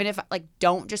 Even if like,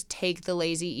 don't just take the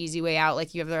lazy, easy way out.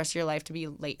 Like, you have the rest of your life to be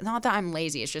late. Not that I'm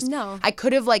lazy. It's just, I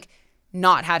could have like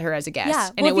not had her as a guest. Yeah.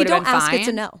 And it would have been fine. Ask, it's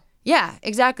a no. Yeah,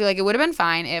 exactly. Like, it would have been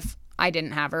fine if I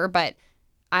didn't have her, but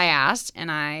I asked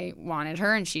and I wanted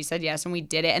her and she said yes and we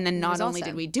did it. And then not only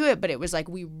did we do it, but it was like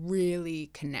we really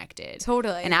connected.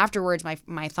 Totally. And afterwards,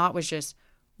 my thought was just,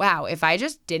 wow, if I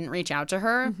just didn't reach out to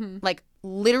her, like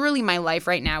literally my life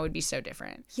right now would be so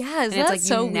different. Yes, and that's it's like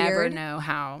so you never weird. know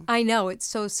how. I know, it's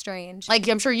so strange. Like,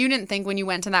 I'm sure you didn't think when you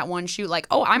went to that one shoot, like,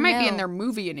 oh, I might be in their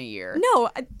movie in a year. No,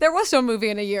 there was no movie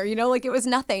in a year, you know, like it was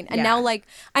nothing. And now like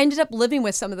I ended up living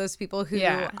with some of those people who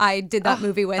I did that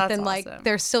movie with, and like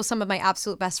they're still some of my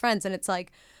absolute best friends. And it's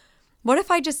like, what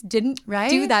if I just didn't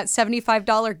do that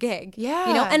 $75 gig? Yeah.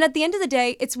 You know, and at the end of the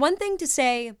day, it's one thing to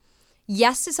say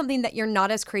yes to something that you're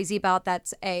not as crazy about.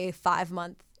 That's a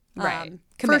 5-month commitment.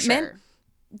 For sure.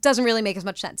 Doesn't really make as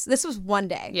much sense. This was one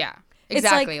day. Yeah.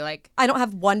 Exactly. It's like I don't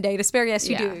have one day to spare. Yes,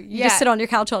 you do. You just sit on your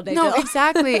couch all day. No, Jill.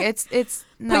 exactly. It's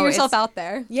put yourself out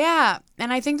there. Yeah.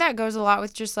 And I think that goes a lot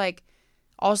with just like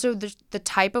also the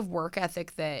type of work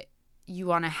ethic that you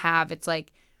want to have. It's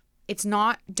like, it's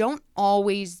not, don't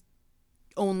always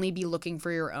only be looking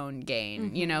for your own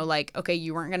gain. You know, like, okay,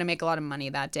 you weren't going to make a lot of money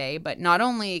that day, but not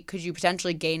only could you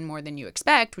potentially gain more than you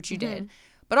expect, which you did,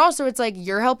 but also it's like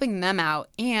you're helping them out,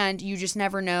 and you just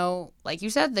never know, like you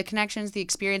said, the connections, the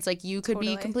experience, like you could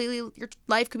be completely, your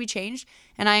life could be changed.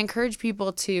 And I encourage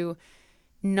people to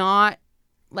not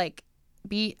like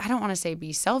be, I don't want to say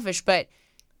be selfish, but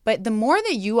the more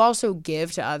that you also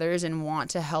give to others and want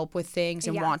to help with things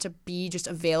and want to be just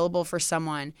available for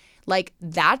someone, like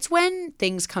that's when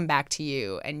things come back to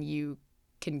you and you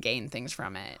can gain things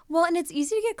from it. Well, and it's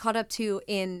easy to get caught up too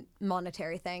in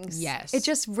monetary things. Yes. It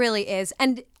just really is.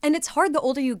 And it's hard the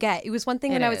older you get. It was one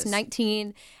thing when I was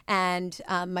 19 and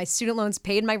my student loans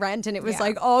paid my rent, and it was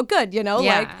like all good, you know?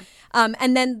 Like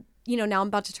and then, you know, now I'm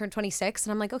about to turn 26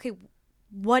 and I'm like, okay,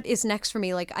 what is next for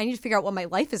me? Like, I need to figure out what my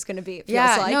life is going to be. It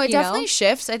feels like, no, it definitely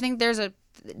shifts. I think there's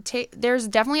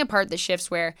definitely a part that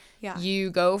shifts where you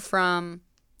go from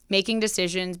making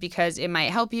decisions because it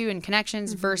might help you in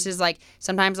connections versus like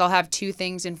sometimes I'll have two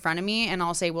things in front of me and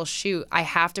I'll say, well, shoot, I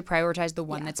have to prioritize the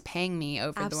one that's paying me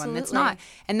over the one that's not.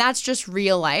 And that's just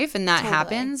real life, and that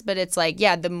happens. But it's like,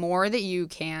 the more that you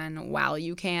can, while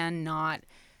you can not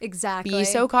be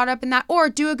so caught up in that, or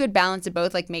do a good balance of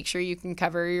both, like make sure you can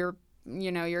cover your,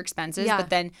 you know, your expenses, but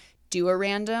then do a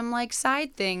random like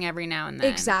side thing every now and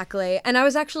then. Exactly. And I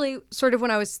was actually sort of,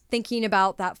 when I was thinking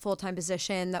about that full-time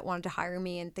position that wanted to hire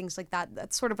me and things like that,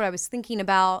 that's sort of what I was thinking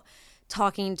about,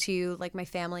 talking to like my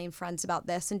family and friends about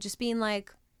this and just being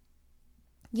like,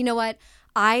 you know what,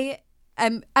 I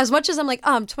am, as much as I'm like,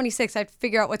 oh, I'm 26, I have to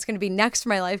figure out what's going to be next for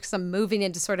my life because I'm moving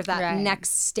into sort of that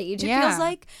next stage, it feels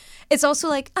like. It's also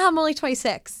like, oh, I'm only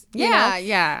 26. You know?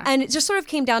 And it just sort of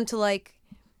came down to like,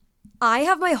 I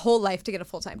have my whole life to get a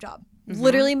full-time job.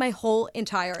 Literally my whole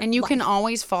entire And you life. can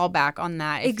always fall back on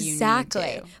that if you need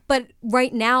to. But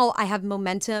right now I have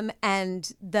momentum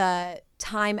and the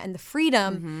time and the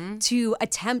freedom to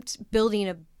attempt building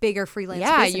a bigger freelance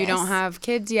business. You don't have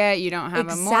kids yet. You don't have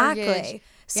a mortgage.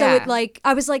 So it like,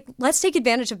 I was like, let's take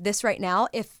advantage of this right now.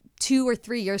 If 2 or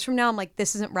 3 years from now I'm like,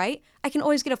 this isn't right, I can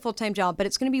always get a full-time job, but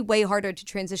it's going to be way harder to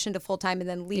transition to full-time and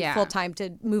then leave full-time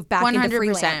to move back into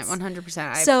freelance.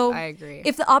 100%. So I agree.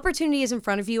 If the opportunity is in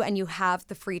front of you and you have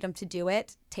the freedom to do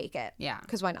it, take it. Yeah.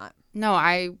 Because why not? No,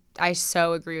 I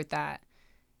so agree with that.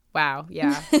 Wow.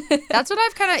 Yeah. That's what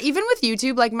I've kind of, even with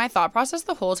YouTube, like my thought process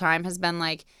the whole time has been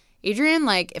like, Adrian,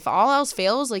 like if all else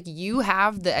fails, like you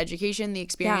have the education, the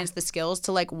experience, the skills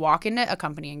to like walk into a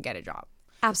company and get a job.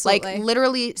 Absolutely. Like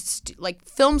literally like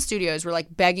film studios were like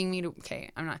begging me to, okay,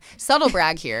 I'm not, subtle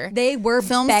brag here. They were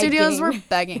Film begging. studios were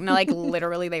begging. No, like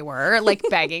literally they were like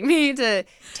begging me to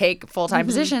take full-time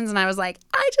positions. And I was like,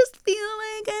 I just feel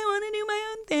like I want to do my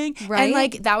own thing. Right. And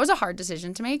like that was a hard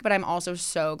decision to make, but I'm also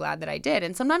so glad that I did.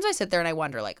 And sometimes I sit there and I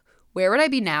wonder like, where would I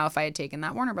be now if I had taken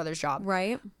that Warner Brothers job?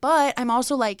 Right. But I'm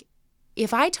also like,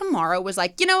 if I tomorrow was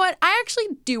like, you know what, I actually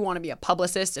do want to be a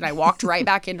publicist and I walked right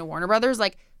back into Warner Brothers,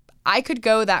 like I could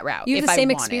go that route. You have the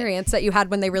same experience that you had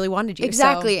when they really wanted you.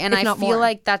 Exactly. So, and I feel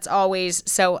like that's always,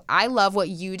 so I love what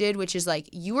you did, which is like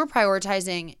you were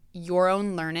prioritizing your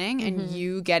own learning and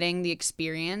you getting the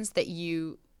experience that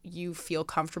you feel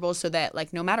comfortable so that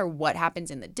like no matter what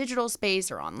happens in the digital space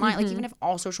or online, like even if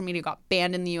all social media got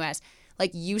banned in the US,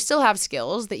 like you still have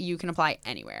skills that you can apply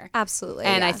anywhere. Absolutely.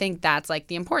 And I think that's like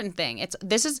the important thing.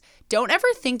 Don't ever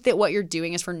think that what you're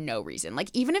doing is for no reason. Like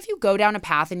even if you go down a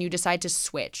path and you decide to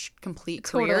switch complete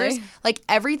careers, like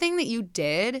everything that you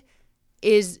did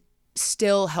is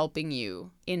still helping you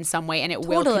in some way and it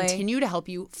will continue to help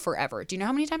you forever. Do you know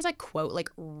how many times I quote like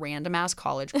random ass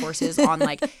college courses on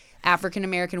like African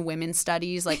American women's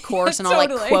studies like course and I'll like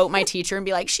quote my teacher and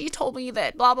be like, she told me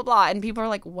that blah blah blah, and people are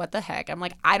like, what the heck? I'm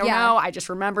like, I don't know, I just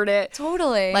remembered it.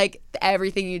 Totally. Like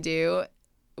everything you do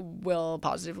will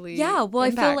positively impact.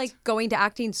 I feel like going to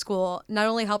acting school not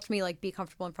only helped me like be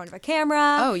comfortable in front of a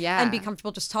camera and be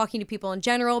comfortable just talking to people in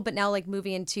general, but now like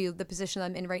moving into the position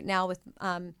I'm in right now with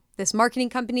this marketing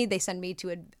company, they send me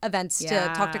to events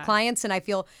to talk to clients and I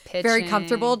feel very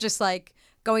comfortable just like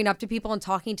going up to people and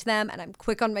talking to them, and I'm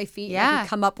quick on my feet. I can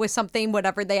come up with something,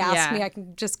 whatever they ask me, I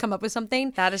can just come up with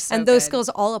something. That is so and those good. Skills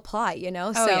all apply, you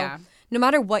know? No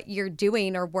matter what you're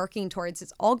doing or working towards,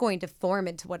 it's all going to form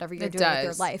into whatever you're doing with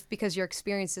your life because your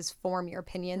experiences form your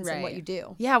opinions and what you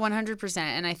do. Yeah, 100%.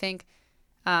 And I think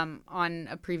on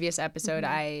a previous episode,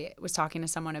 I was talking to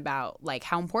someone about like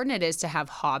how important it is to have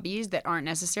hobbies that aren't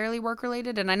necessarily work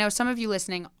related. And I know some of you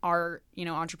listening are, you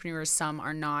know, entrepreneurs, some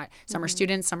are not, some are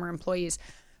students, some are employees.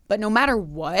 But no matter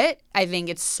what, I think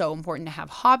it's so important to have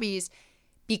hobbies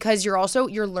because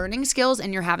you're learning skills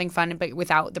and you're having fun, but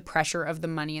without the pressure of the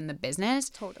money in the business.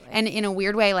 Totally. And in a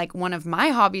weird way, like one of my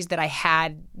hobbies that I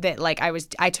had that like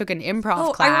I took an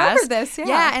improv class. I remember this.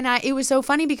 Yeah. And it was so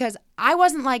funny because I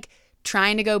wasn't like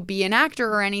trying to go be an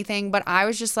actor or anything, but I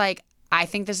was just like, I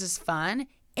think this is fun.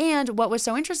 And what was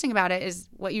so interesting about it is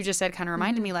what you just said kind of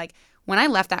reminded me, like when I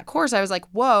left that course, I was like,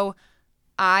 whoa,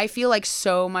 I feel like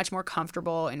so much more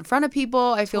comfortable in front of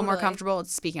people. I feel more comfortable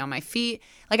speaking on my feet.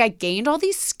 Like I gained all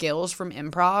these skills from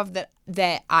improv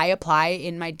that I apply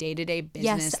in my day-to-day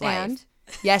business life.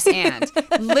 Yes, and.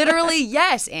 Literally,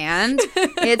 yes, and.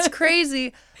 It's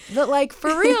crazy. But like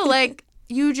for real, like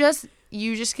you just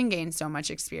can gain so much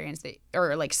experience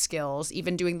or like skills,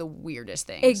 even doing the weirdest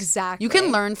things. Exactly. You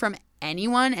can learn from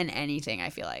anyone and anything, I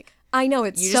feel like. I know,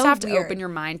 it's so You just have weird. to open your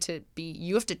mind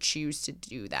you have to choose to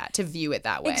do that, to view it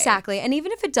that way. Exactly. And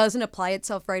even if it doesn't apply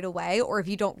itself right away or if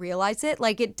you don't realize it,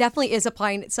 like it definitely is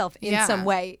applying itself in some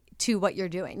way to what you're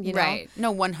doing, you know? Right.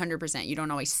 No, 100%. You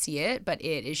don't always see it, but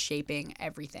it is shaping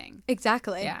everything.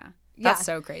 Exactly. Yeah. That's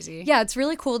so crazy. Yeah, it's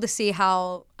really cool to see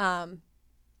how, I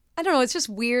don't know, it's just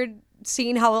weird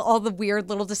seeing how all the weird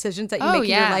little decisions that you make in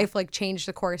your life like change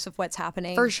the course of what's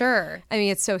happening. For sure. I mean,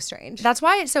 it's so strange. That's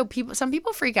why some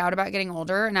people freak out about getting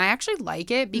older, and I actually like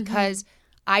it because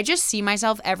I just see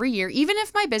myself every year, even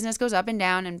if my business goes up and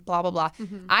down and blah blah blah,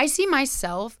 I see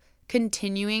myself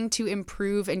continuing to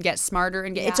improve and get smarter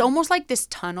and it's almost like this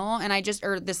tunnel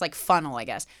or this like funnel, I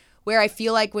guess, where I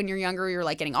feel like when you're younger you're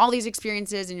like getting all these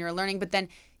experiences and you're learning, but then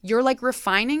you're like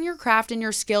refining your craft and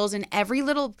your skills in every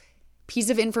little piece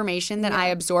of information that I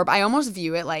absorb. I almost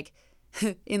view it like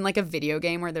in like a video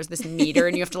game where there's this meter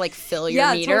and you have to like fill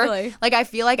your meter. Totally. Like I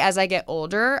feel like as I get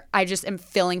older, I just am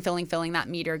filling that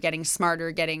meter, getting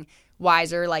smarter, getting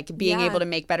wiser, like being able to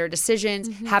make better decisions,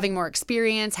 having more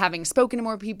experience, having spoken to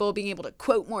more people, being able to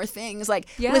quote more things. Like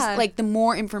like the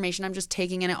more information I'm just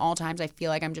taking in at all times, I feel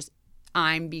like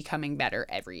I'm becoming better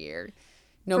every year.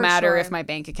 No matter if my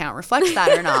bank account reflects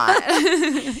that or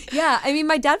not. Yeah. I mean,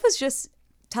 my dad was just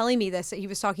telling me this, that he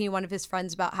was talking to one of his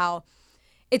friends about how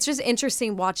it's just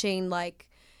interesting watching like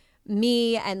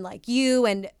me and like you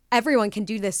and everyone can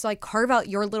do this, like carve out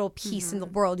your little piece in the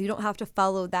world. You don't have to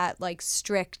follow that like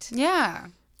strict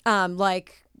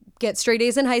like get straight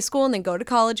A's in high school and then go to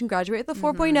college and graduate with a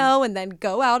 4.0 and then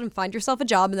go out and find yourself a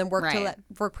job and then work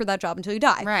for that job until you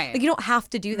die. Right. Like you don't have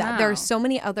to do that. There are so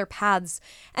many other paths,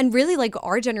 and really like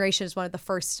our generation is one of the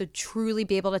first to truly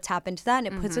be able to tap into that, and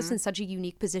it puts us in such a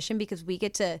unique position because we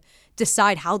get to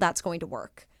decide how that's going to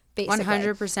work. basically.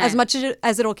 100%. As much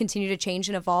as it'll continue to change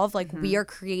and evolve, like we are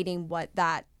creating what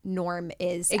that norm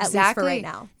is, at least for right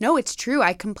now. No, it's true.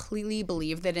 I completely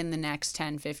believe that in the next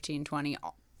 10, 15, 20,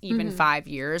 even 5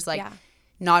 years, like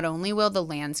not only will the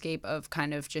landscape of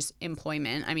kind of just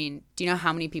employment, I mean, do you know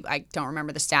how many people, I don't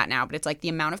remember the stat now, but it's like the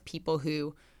amount of people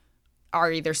who are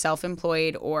either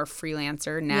self-employed or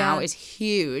freelancer now is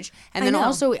huge. And then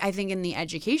also I think in the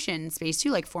education space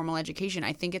too, like formal education,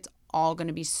 I think it's all going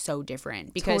to be so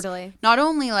different because not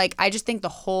only like I just think the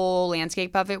whole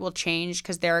landscape of it will change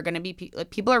because there are going to be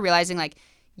people are realizing like,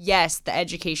 yes, the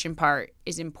education part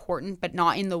is important, but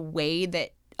not in the way that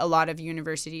a lot of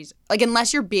universities, like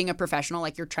unless you're being a professional,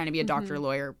 like you're trying to be a doctor,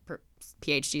 lawyer,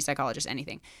 PhD, psychologist,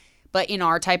 anything. But in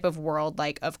our type of world,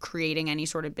 like of creating any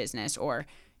sort of business or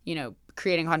you know,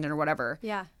 creating content or whatever.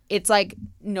 Yeah. It's like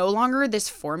no longer this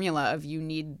formula of you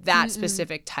need that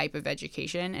specific type of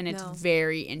education. And it's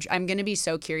very I'm going to be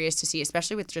so curious to see,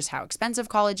 especially with just how expensive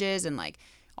college is and like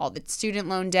all the student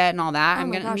loan debt and all that.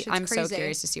 I'm so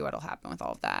curious to see what'll happen with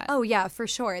all of that. Oh, yeah, for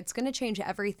sure. It's going to change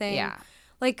everything. Yeah.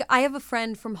 Like, I have a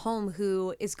friend from home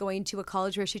who is going to a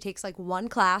college where she takes, like, one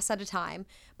class at a time,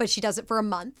 but she does it for a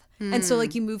month. And so,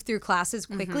 like, you move through classes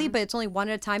quickly, but it's only one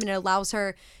at a time, and it allows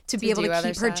her to be able to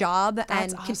keep her job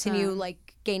and continue,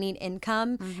 like, gaining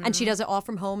income. And she does it all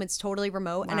from home. It's totally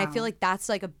remote. And I feel like that's,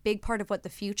 like, a big part of what the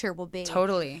future will be.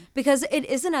 Totally. Because it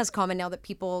isn't as common now that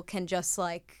people can just,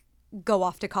 like, go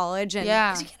off to college and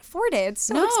because you can't afford it. It's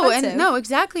so expensive. No,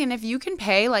 exactly. And if you can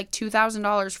pay like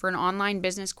 $2,000 for an online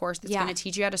business course that's going to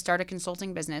teach you how to start a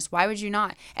consulting business, why would you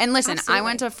not? And listen, I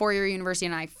went to a 4-year university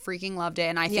and I freaking loved it.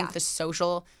 And I think the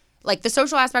social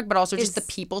aspect, but also just the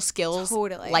people skills,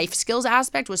 life skills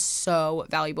aspect was so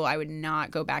valuable. I would not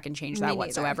go back and change that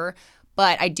whatsoever.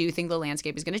 But I do think the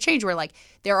landscape is going to change where like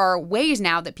there are ways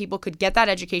now that people could get that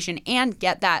education and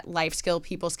get that life skill,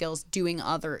 people skills doing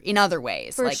in other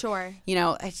ways. For like, sure. You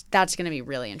know, that's going to be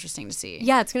really interesting to see.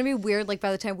 Yeah, it's going to be weird like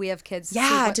by the time we have kids.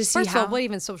 Yeah, to see first of all, what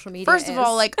even social media First of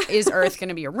all, like is Earth going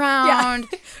to be around?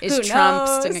 Is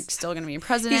Trump still going to be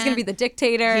president? He's going to be the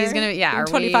dictator. He's going to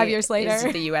 25 years later. Is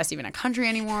the US even a country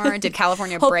anymore? Did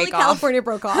California Hopefully break off? California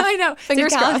broke off. I know.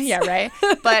 Fingers crossed. Yeah, right.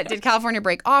 But did California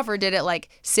break off or did it like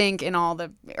sink in all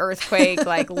the earthquake,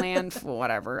 like landfall,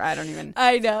 whatever? I don't even.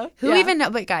 I know. Who even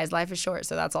know? But guys, life is short,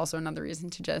 so that's also another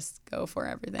reason to just go for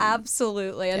everything.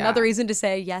 Absolutely. Another reason to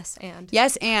say yes and.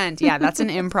 Yes and. Yeah, that's an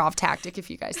improv tactic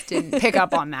if you guys didn't pick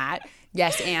up on that.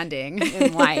 Yes anding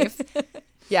in life.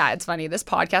 Yeah, it's funny. This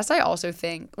podcast, I also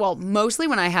think, well, mostly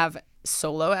when I have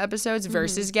solo episodes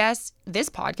versus guests, this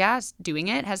podcast, doing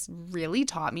it, has really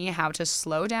taught me how to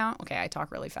slow down. Okay, I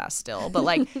talk really fast still, but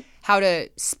like how to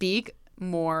speak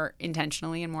more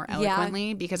intentionally and more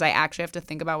eloquently because I actually have to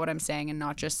think about what I'm saying and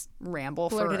not just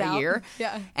ramble for a year.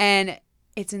 Yeah. And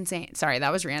it's insane. Sorry,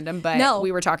 that was random, but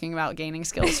we were talking about gaining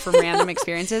skills from random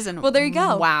experiences and well, there you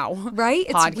go. Wow. Right?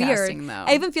 It's podcasting, weird. Though.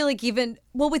 I even feel like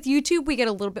with YouTube, we get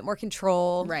a little bit more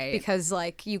control. Right. Because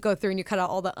like you go through and you cut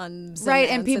out all the ums. Right.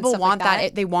 And people want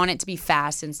like that. They want it to be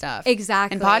fast and stuff.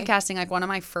 Exactly. And podcasting, like one of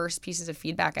my first pieces of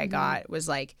feedback I got was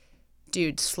like,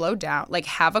 dude, slow down. Like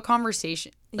have a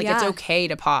conversation. Like it's okay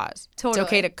to pause. Totally. It's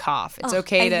okay to cough. It's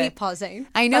okay to. I hate pausing.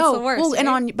 I know. That's the worst. Well,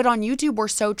 right? but on YouTube we're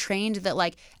so trained that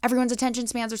like everyone's attention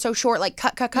spans are so short. Like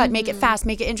cut, make it fast,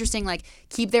 make it interesting. Like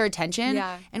keep their attention.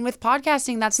 Yeah. And with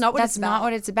podcasting, that's not what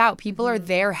it's about. People are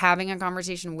there having a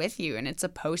conversation with you, and it's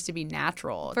supposed to be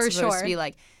natural. It's supposed to be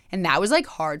like. And that was like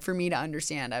hard for me to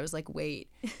understand. I was like, wait,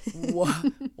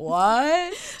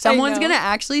 what? Someone's going to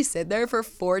actually sit there for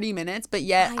 40 minutes, but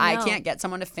yet I can't get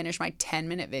someone to finish my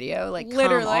 10-minute video. Like,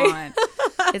 literally. Come on.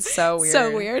 It's so weird.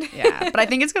 So weird. Yeah. But I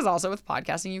think it's because also with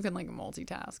podcasting, you can like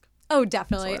multitask. Oh,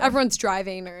 definitely. Sort of. Everyone's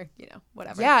driving or,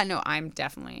 whatever. Yeah, no,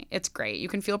 it's great. You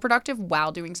can feel productive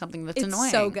while doing something that's annoying.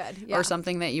 It's so good. Yeah. Or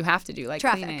something that you have to do, like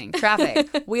traffic. Cleaning.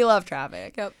 Traffic. We love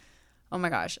traffic. Yep. Oh my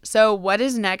gosh. So what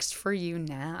is next for you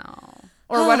now?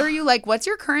 Or what are you like, what's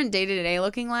your current day-to-day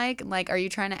looking like? Like, are you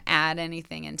trying to add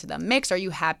anything into the mix? Are you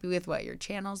happy with what your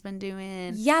channel's been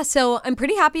doing? Yeah, so I'm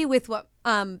pretty happy with what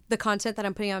the content that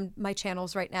I'm putting on my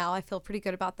channels right now. I feel pretty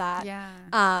good about that.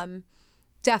 Yeah.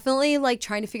 Definitely like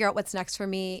trying to figure out what's next for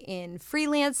me in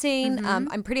freelancing.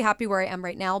 I'm pretty happy where I am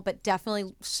right now, but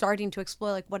definitely starting to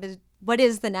explore like what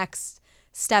is the next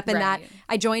step in that.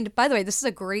 I joined, by the way, this is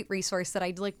a great resource that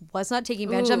I like was not taking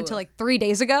advantage of until like 3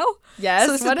 days ago. Yes.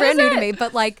 So this is brand new to me,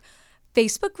 but like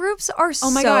Facebook groups are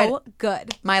so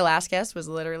good. My last guest was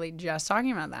literally just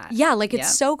talking about that. Yeah, like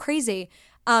it's so crazy.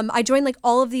 I joined like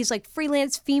all of these like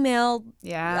freelance female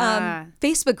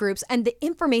Facebook groups, and the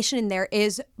information in there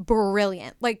is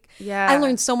brilliant. Like I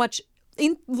learned so much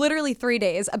in literally 3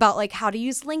 days about like how to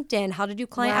use LinkedIn, how to do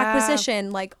client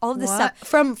acquisition, like all of this stuff.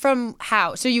 From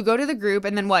how? So you go to the group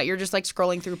and then what? You're just like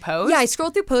scrolling through posts? Yeah, I scroll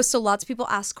through posts, so lots of people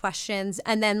ask questions.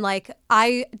 And then like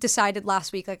I decided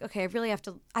last week, like, okay, I really have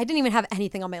to, I didn't even have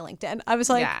anything on my LinkedIn. I was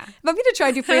like, if I'm going to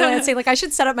try to do freelancing, like I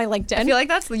should set up my LinkedIn. I feel like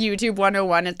that's the YouTube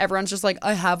 101 and everyone's just like,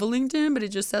 I have a LinkedIn, but it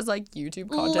just says like YouTube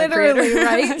content Literally, creator.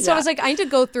 right? So I was like, I need to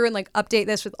go through and like update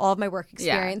this with all of my work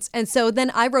experience. And so then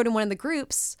I wrote in one of the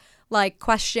groups, like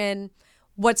question,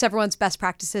 what's everyone's best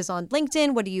practices on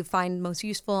LinkedIn? What do you find most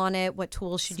useful on it? What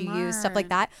tools should you use? Stuff like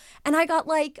that. And I got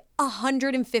like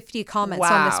 150 comments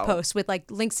on this post with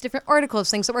like links to different articles,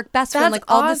 things that work best for them, like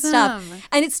all this stuff.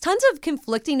 And it's tons of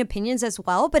conflicting opinions as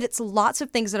well, but it's lots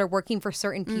of things that are working for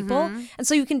certain people. And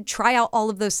so you can try out all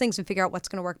of those things and figure out what's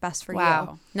going to work best for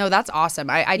you. No, that's awesome.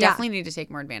 I definitely need to take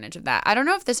more advantage of that. I don't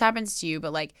know if this happens to you,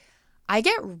 but like I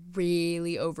get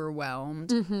really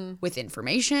overwhelmed with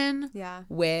information. Yeah.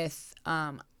 With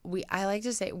I like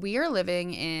to say we are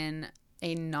living in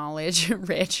a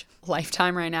knowledge-rich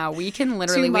lifetime right now. We can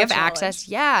literally we have access.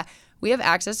 Yeah. We have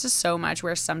access to so much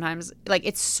where sometimes like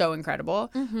it's so incredible.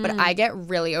 But I get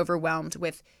really overwhelmed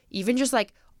with even just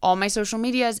like all my social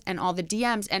medias and all the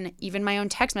DMs and even my own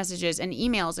text messages and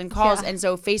emails and calls. And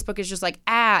so Facebook is just like,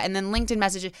 and then LinkedIn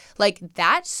messages. Like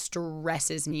that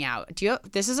stresses me out.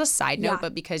 This is a side note,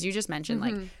 but because you just mentioned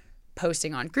like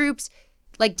posting on groups,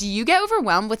 like, do you get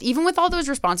overwhelmed with even with all those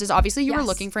responses? Obviously, you were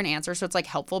looking for an answer, so it's like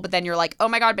helpful. But then you're like, oh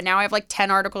my God, but now I have like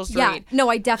 10 articles to read. No,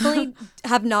 I definitely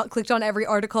have not clicked on every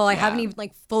article. I haven't even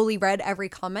like fully read every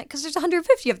comment because there's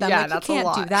 150 of them. Yeah, like, that's you can't a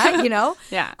lot. do that, you know?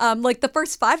 Yeah. Like the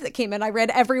first 5 that came in, I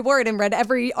read every word and read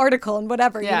every article and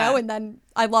whatever, you know? And then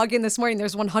I log in this morning,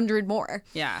 there's 100 more.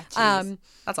 Yeah. Geez.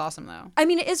 That's awesome though. I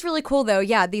mean, it is really cool though.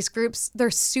 Yeah, these groups, they're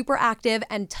super active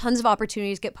and tons of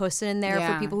opportunities get posted in there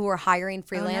for people who are hiring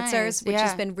freelancers, which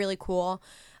has been really cool.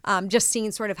 Just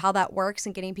seeing sort of how that works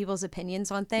and getting people's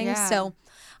opinions on things. So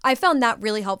I found that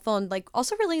really helpful and like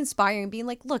also really inspiring, being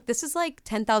like, look, this is like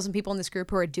 10,000 people in this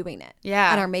group who are doing it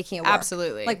and are making it work.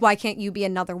 Absolutely. Like, why can't you be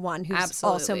another one who's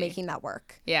also making that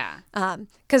work? Yeah.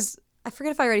 Because I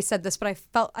forget if I already said this, but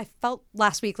I felt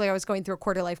last week like I was going through a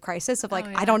quarter life crisis of like,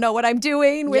 I don't know what I'm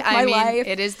doing with my life.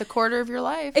 It is the quarter of your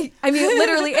life. I mean, it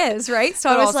literally is, right? So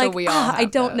I was like, I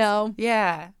don't know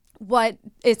what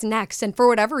is next. And for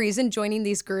whatever reason, joining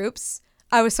these groups,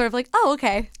 I was sort of like, oh,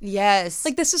 okay. Yes.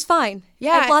 Like, this is fine.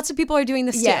 Yeah. Like, lots of people are doing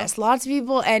this too. Yes, lots of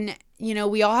people. And, you know,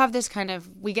 we all have this kind of,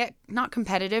 we get not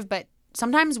competitive, but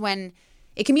sometimes when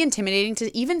it can be intimidating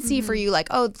to even see for you like,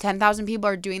 oh, 10,000 people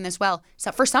are doing this well.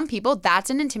 So for some people, that's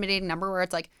an intimidating number where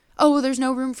it's like, oh, well, there's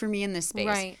no room for me in this space.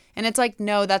 Right. And it's like,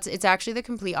 no, it's actually the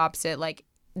complete opposite. Like,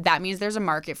 that means there's a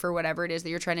market for whatever it is that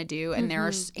you're trying to do. And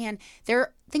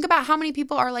think about how many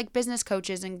people are like business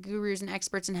coaches and gurus and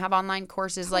experts and have online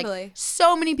courses. Totally. Like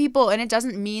so many people. And it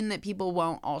doesn't mean that people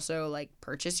won't also like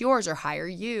purchase yours or hire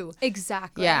you.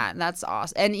 Exactly. Yeah, that's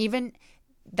awesome. And even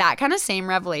that kind of same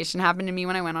revelation happened to me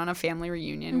when I went on a family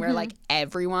reunion where like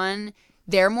everyone,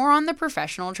 they're more on the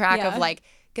professional track of like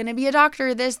gonna be a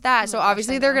doctor, this, that. So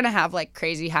obviously they're gonna have like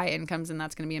crazy high incomes and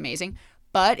that's gonna be amazing.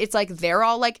 But it's like they're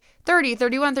all like 30,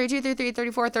 31, 32, 33,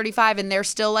 34, 35 and they're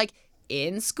still like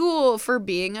in school for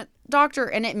being a doctor.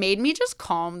 And it made me just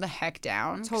calm the heck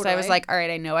down. Because I was like, all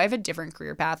right, I know I have a different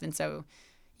career path. And so,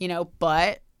 you know,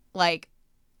 but like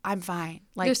I'm fine.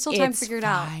 Like, there's still time to figure it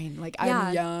out. Like,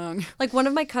 I'm young. Like, one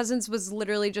of my cousins was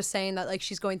literally just saying that, like,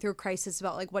 she's going through a crisis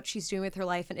about, like, what she's doing with her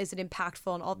life and is it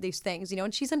impactful and all these things, you know,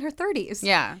 and she's in her 30s.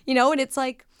 Yeah. You know, and it's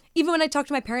like, even when I talk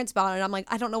to my parents about it, I'm like,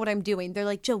 I don't know what I'm doing. They're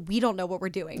like, Jill, we don't know what we're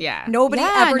doing. Yeah. Nobody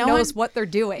ever knows what they're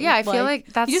doing. Yeah, I feel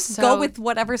like that's you just go with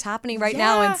whatever's happening right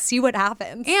now and see what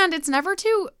happens. And it's never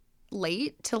too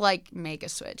late to, like, make a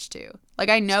switch, too. Like,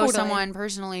 I know someone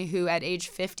personally who at age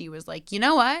 50 was like, you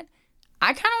know what?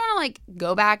 I kind of want to like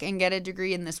go back and get a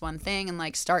degree in this one thing and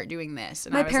like start doing this.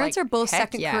 And my parents are both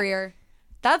second career.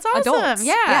 That's awesome. Adults.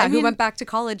 Yeah. I mean, who went back to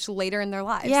college later in their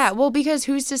lives. Yeah. Well, because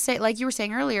who's to say, like you were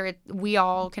saying earlier, we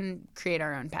all can create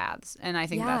our own paths. And I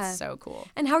think that's so cool.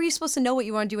 And how are you supposed to know what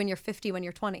you want to do when you're 50 when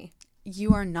you're 20?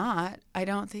 You are not. I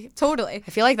don't think. Totally.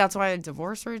 I feel like that's why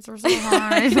divorce rates are so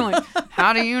high. Like,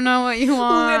 how do you know what you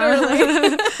want?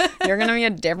 Literally. You're going to be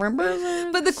a different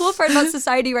person. But the cool part about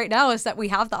society right now is that we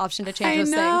have the option to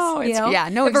change those things. You know? Yeah,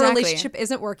 no, if exactly. a relationship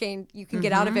isn't working, you can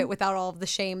get out of it without all of the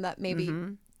shame that maybe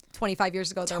 25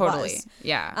 years ago there was.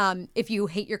 Yeah. If you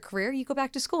hate your career, you go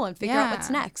back to school and figure out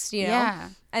what's next, you know? Yeah.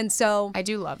 And so I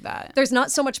do love that. There's not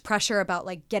so much pressure about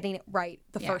like getting it right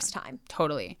the first time.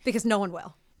 Totally. Because no one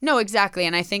will. No, exactly.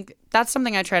 And I think that's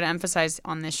something I try to emphasize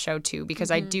on this show too, because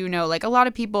I do know like a lot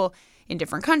of people in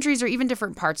different countries or even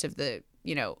different parts of the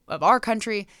of our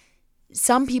country,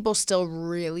 some people still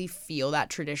really feel that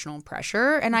traditional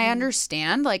pressure. And I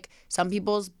understand, like, some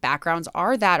people's backgrounds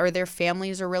are that, or their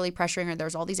families are really pressuring, or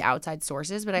there's all these outside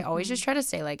sources. But I always just try to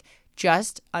say, like,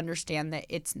 just understand that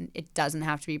it doesn't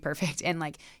have to be perfect. And,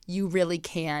 like, you really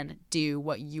can do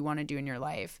what you want to do in your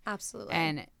life. Absolutely.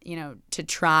 And, to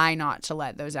try not to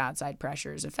let those outside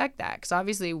pressures affect that. Because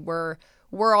obviously we're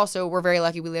very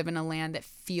lucky. We live in a land that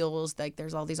feels like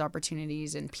there's all these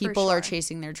opportunities and people are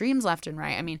chasing their dreams left and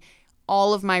right. I mean,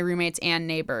 all of my roommates and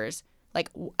neighbors, like,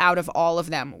 out of all of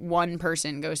them, one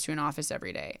person goes to an office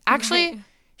every day. Actually,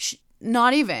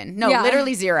 not even. No,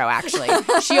 literally zero, actually.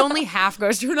 She only half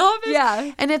goes to an office.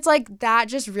 Yeah. And it's like, that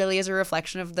just really is a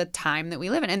reflection of the time that we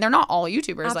live in. And they're not all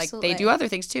YouTubers. Absolutely. Like, they do other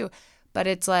things too. But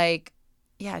it's like,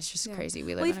 yeah, it's just crazy.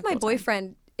 We live in a even cool my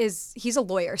boyfriend he's a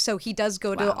lawyer, so he does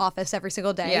go to the office every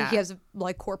single day. Yeah. He has a,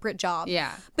 like, corporate job.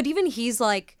 Yeah. But even he's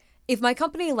like, if my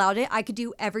company allowed it, I could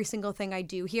do every single thing I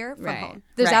do here from Right. home.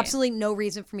 There's Right. absolutely no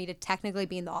reason for me to technically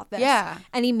be in the office. Yeah.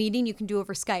 Any meeting you can do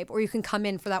over Skype, or you can come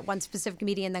in for that one specific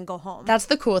meeting and then go home. That's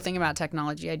the cool thing about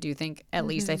technology. I do think, at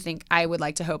least I think, I would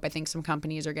like to hope, I think some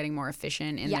companies are getting more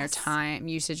efficient in their time,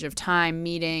 usage of time,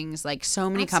 meetings. Like, so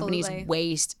many companies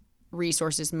waste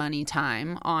resources, money,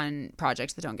 time on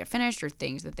projects that don't get finished, or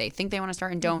things that they think they want to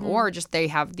start and don't, or just they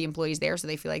have the employees there so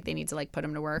they feel like they need to, like, put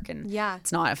them to work, and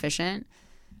it's not efficient.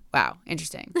 Wow,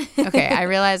 interesting. Okay, I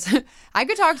realize I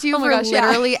could talk to you for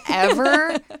literally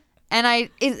ever. And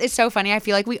it's so funny. I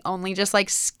feel like we only just, like,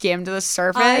 skimmed the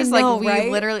surface. I know, like, we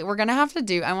literally, we're gonna have to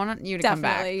do. I want you to come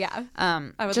back. Definitely, yeah.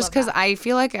 I would just love because that. I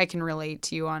feel like I can relate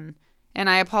to you on. And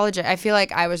I apologize. I feel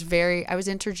like I was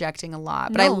interjecting a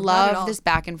lot, but I No, not at love all. this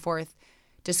back and forth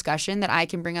discussion that I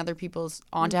can bring other people's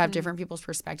on to have different people's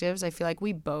perspectives. I feel like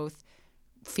we both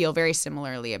feel very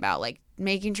similarly about, like,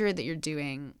 making sure that you're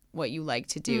doing what you like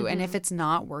to do. And if it's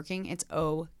not working, it's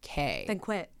okay. Then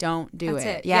quit. Don't do That's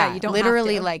it. Yeah, You don't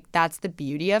literally, have to. like, that's the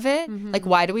beauty of it. Like,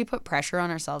 why do we put pressure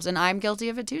on ourselves? And I'm guilty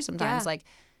of it too sometimes. Yeah. Like,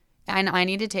 and I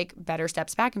need to take better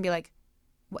steps back and be like,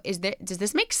 does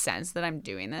this make sense that I'm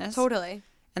doing this? Totally.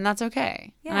 And that's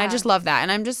okay. And I Yeah. just love that.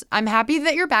 And I'm happy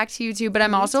that you're back to YouTube, but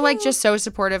I'm also like just so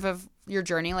supportive of your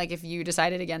journey. Like, if you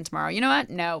decided again tomorrow, you know what?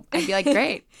 No, I'd be like,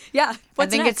 great. Yeah. I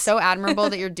think it's so admirable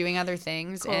that you're doing other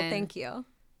things. Cool, And thank you.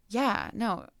 yeah,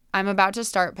 no, I'm about to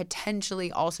start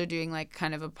potentially also doing, like,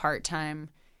 kind of a part-time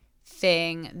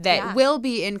thing that will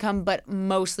be income, but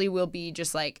mostly will be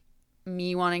just, like,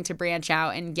 me wanting to branch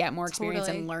out and get more experience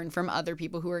and learn from other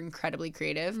people who are incredibly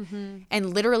creative.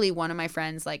 And literally one of my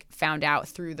friends, like, found out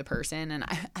through the person, and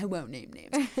I won't name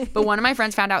names, but one of my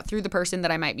friends found out through the person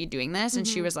that I might be doing this, and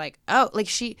she was like, oh, like,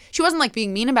 she wasn't, like,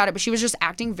 being mean about it, but she was just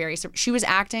acting she was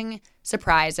acting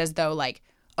surprised, as though, like,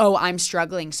 oh, I'm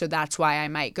struggling, so that's why I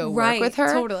might go work with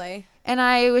her. Totally. And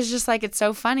I was just like, it's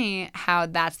so funny how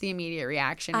that's the immediate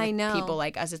reaction with I know. people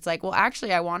like us. It's like, well,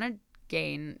 actually, I want to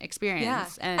gain experience.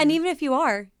 Yeah. And And even if you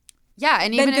are,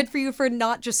 and then even good for you for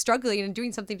not just struggling and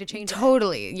doing something to change it.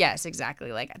 totally. Yes,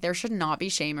 exactly. Like, there should not be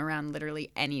shame around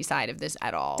literally any side of this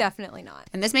at all. Definitely not.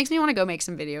 And this makes me want to go make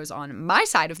some videos on my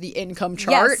side of the income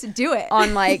chart. Yes, do it.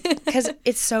 On, like, because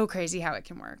it's so crazy how it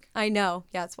can work. I know.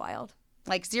 Yeah, it's wild.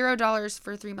 Like, $0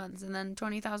 for 3 months, and then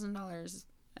 $20,000,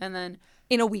 and then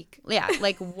In a week. yeah,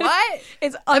 like, what?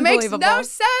 It's It makes unbelievable. no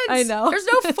sense. I know. There's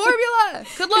no formula.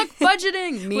 Good luck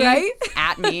budgeting. Me. Right?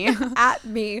 At me. At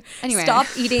me. Anyway. Stop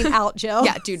eating out, Jill.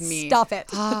 Yeah, dude, me. Stop it.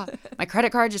 My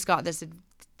credit card just got this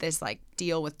like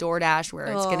deal with DoorDash where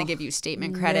it's gonna give you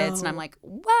statement credits, and I'm like,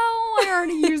 well, I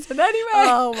already used it anyway.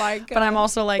 Oh my God. But I'm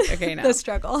also like, okay, no. The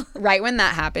struggle. Right when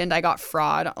that happened, I got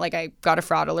fraud. Like, I got a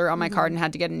fraud alert on my card and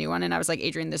had to get a new one. And I was like,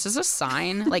 Adrian, this is a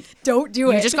sign. Like, Don't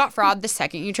do it. You just got fraud the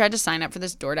second you tried to sign up for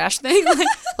this DoorDash thing.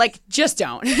 Like, just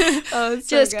don't. Oh, it's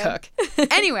so just good.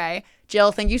 cook. Anyway,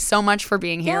 Jill, thank you so much for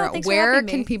being here. Yeah, thanks for Where having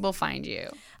can me. people find you?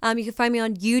 You can find me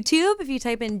on YouTube if you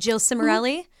type in Jill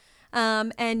Cimorelli,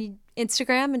 and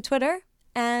Instagram and Twitter,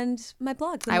 and my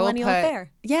blog, The Millennial Affair.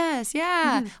 Yes,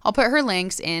 yeah. I'll put her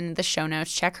links in the show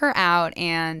notes. Check her out.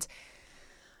 And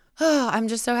I'm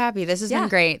just so happy. This has been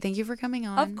great. Thank you for coming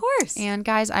on. Of course. And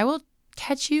guys, I will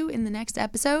catch you in the next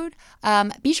episode.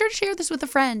 Be sure to share this with a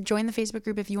friend. Join the Facebook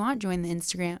group if you want. Join the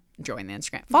Instagram.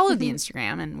 Follow the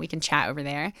Instagram, and we can chat over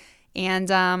there. And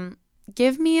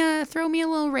throw me a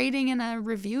little rating and a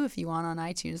review if you want on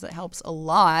iTunes. That helps a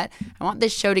lot. I want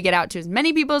this show to get out to as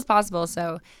many people as possible.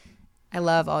 So I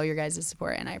love all your guys'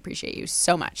 support, and I appreciate you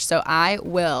so much. So I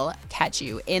will catch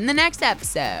you in the next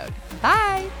episode.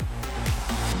 Bye.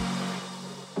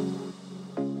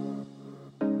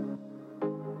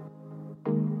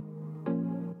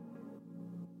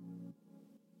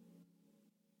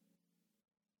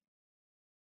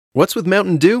 What's with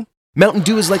Mountain Dew? Mountain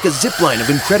Dew is like a zip line of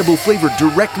incredible flavor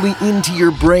directly into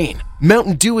your brain.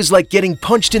 Mountain Dew is like getting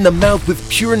punched in the mouth with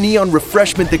pure neon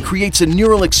refreshment that creates a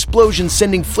neural explosion,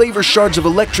 sending flavor shards of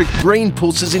electric brain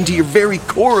pulses into your very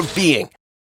core of being.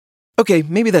 Okay,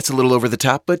 maybe that's a little over the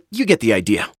top, but you get the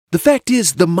idea. The fact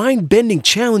is, the mind-bending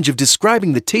challenge of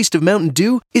describing the taste of Mountain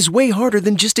Dew is way harder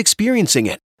than just experiencing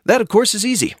it. That, of course, is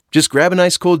easy. Just grab an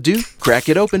ice cold Dew, crack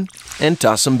it open, and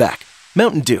toss them back.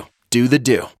 Mountain Dew. Do the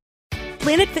Dew.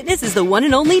 Planet Fitness is the one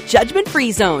and only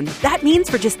judgment-free zone. That means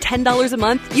for just $10 a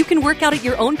month, you can work out at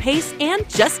your own pace and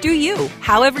just do you.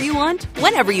 However you want,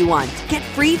 whenever you want. Get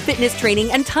free fitness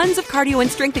training and tons of cardio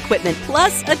and strength equipment,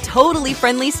 plus a totally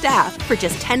friendly staff for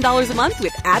just $10 a month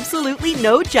with absolutely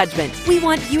no judgment. We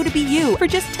want you to be you for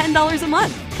just $10 a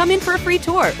month. Come in for a free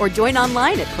tour or join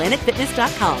online at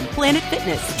planetfitness.com. Planet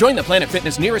Fitness. Join the Planet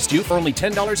Fitness nearest you for only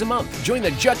 $10 a month. Join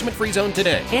the judgment-free zone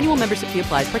today. Annual membership fee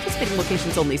applies. Participating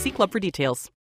locations only. See club for details.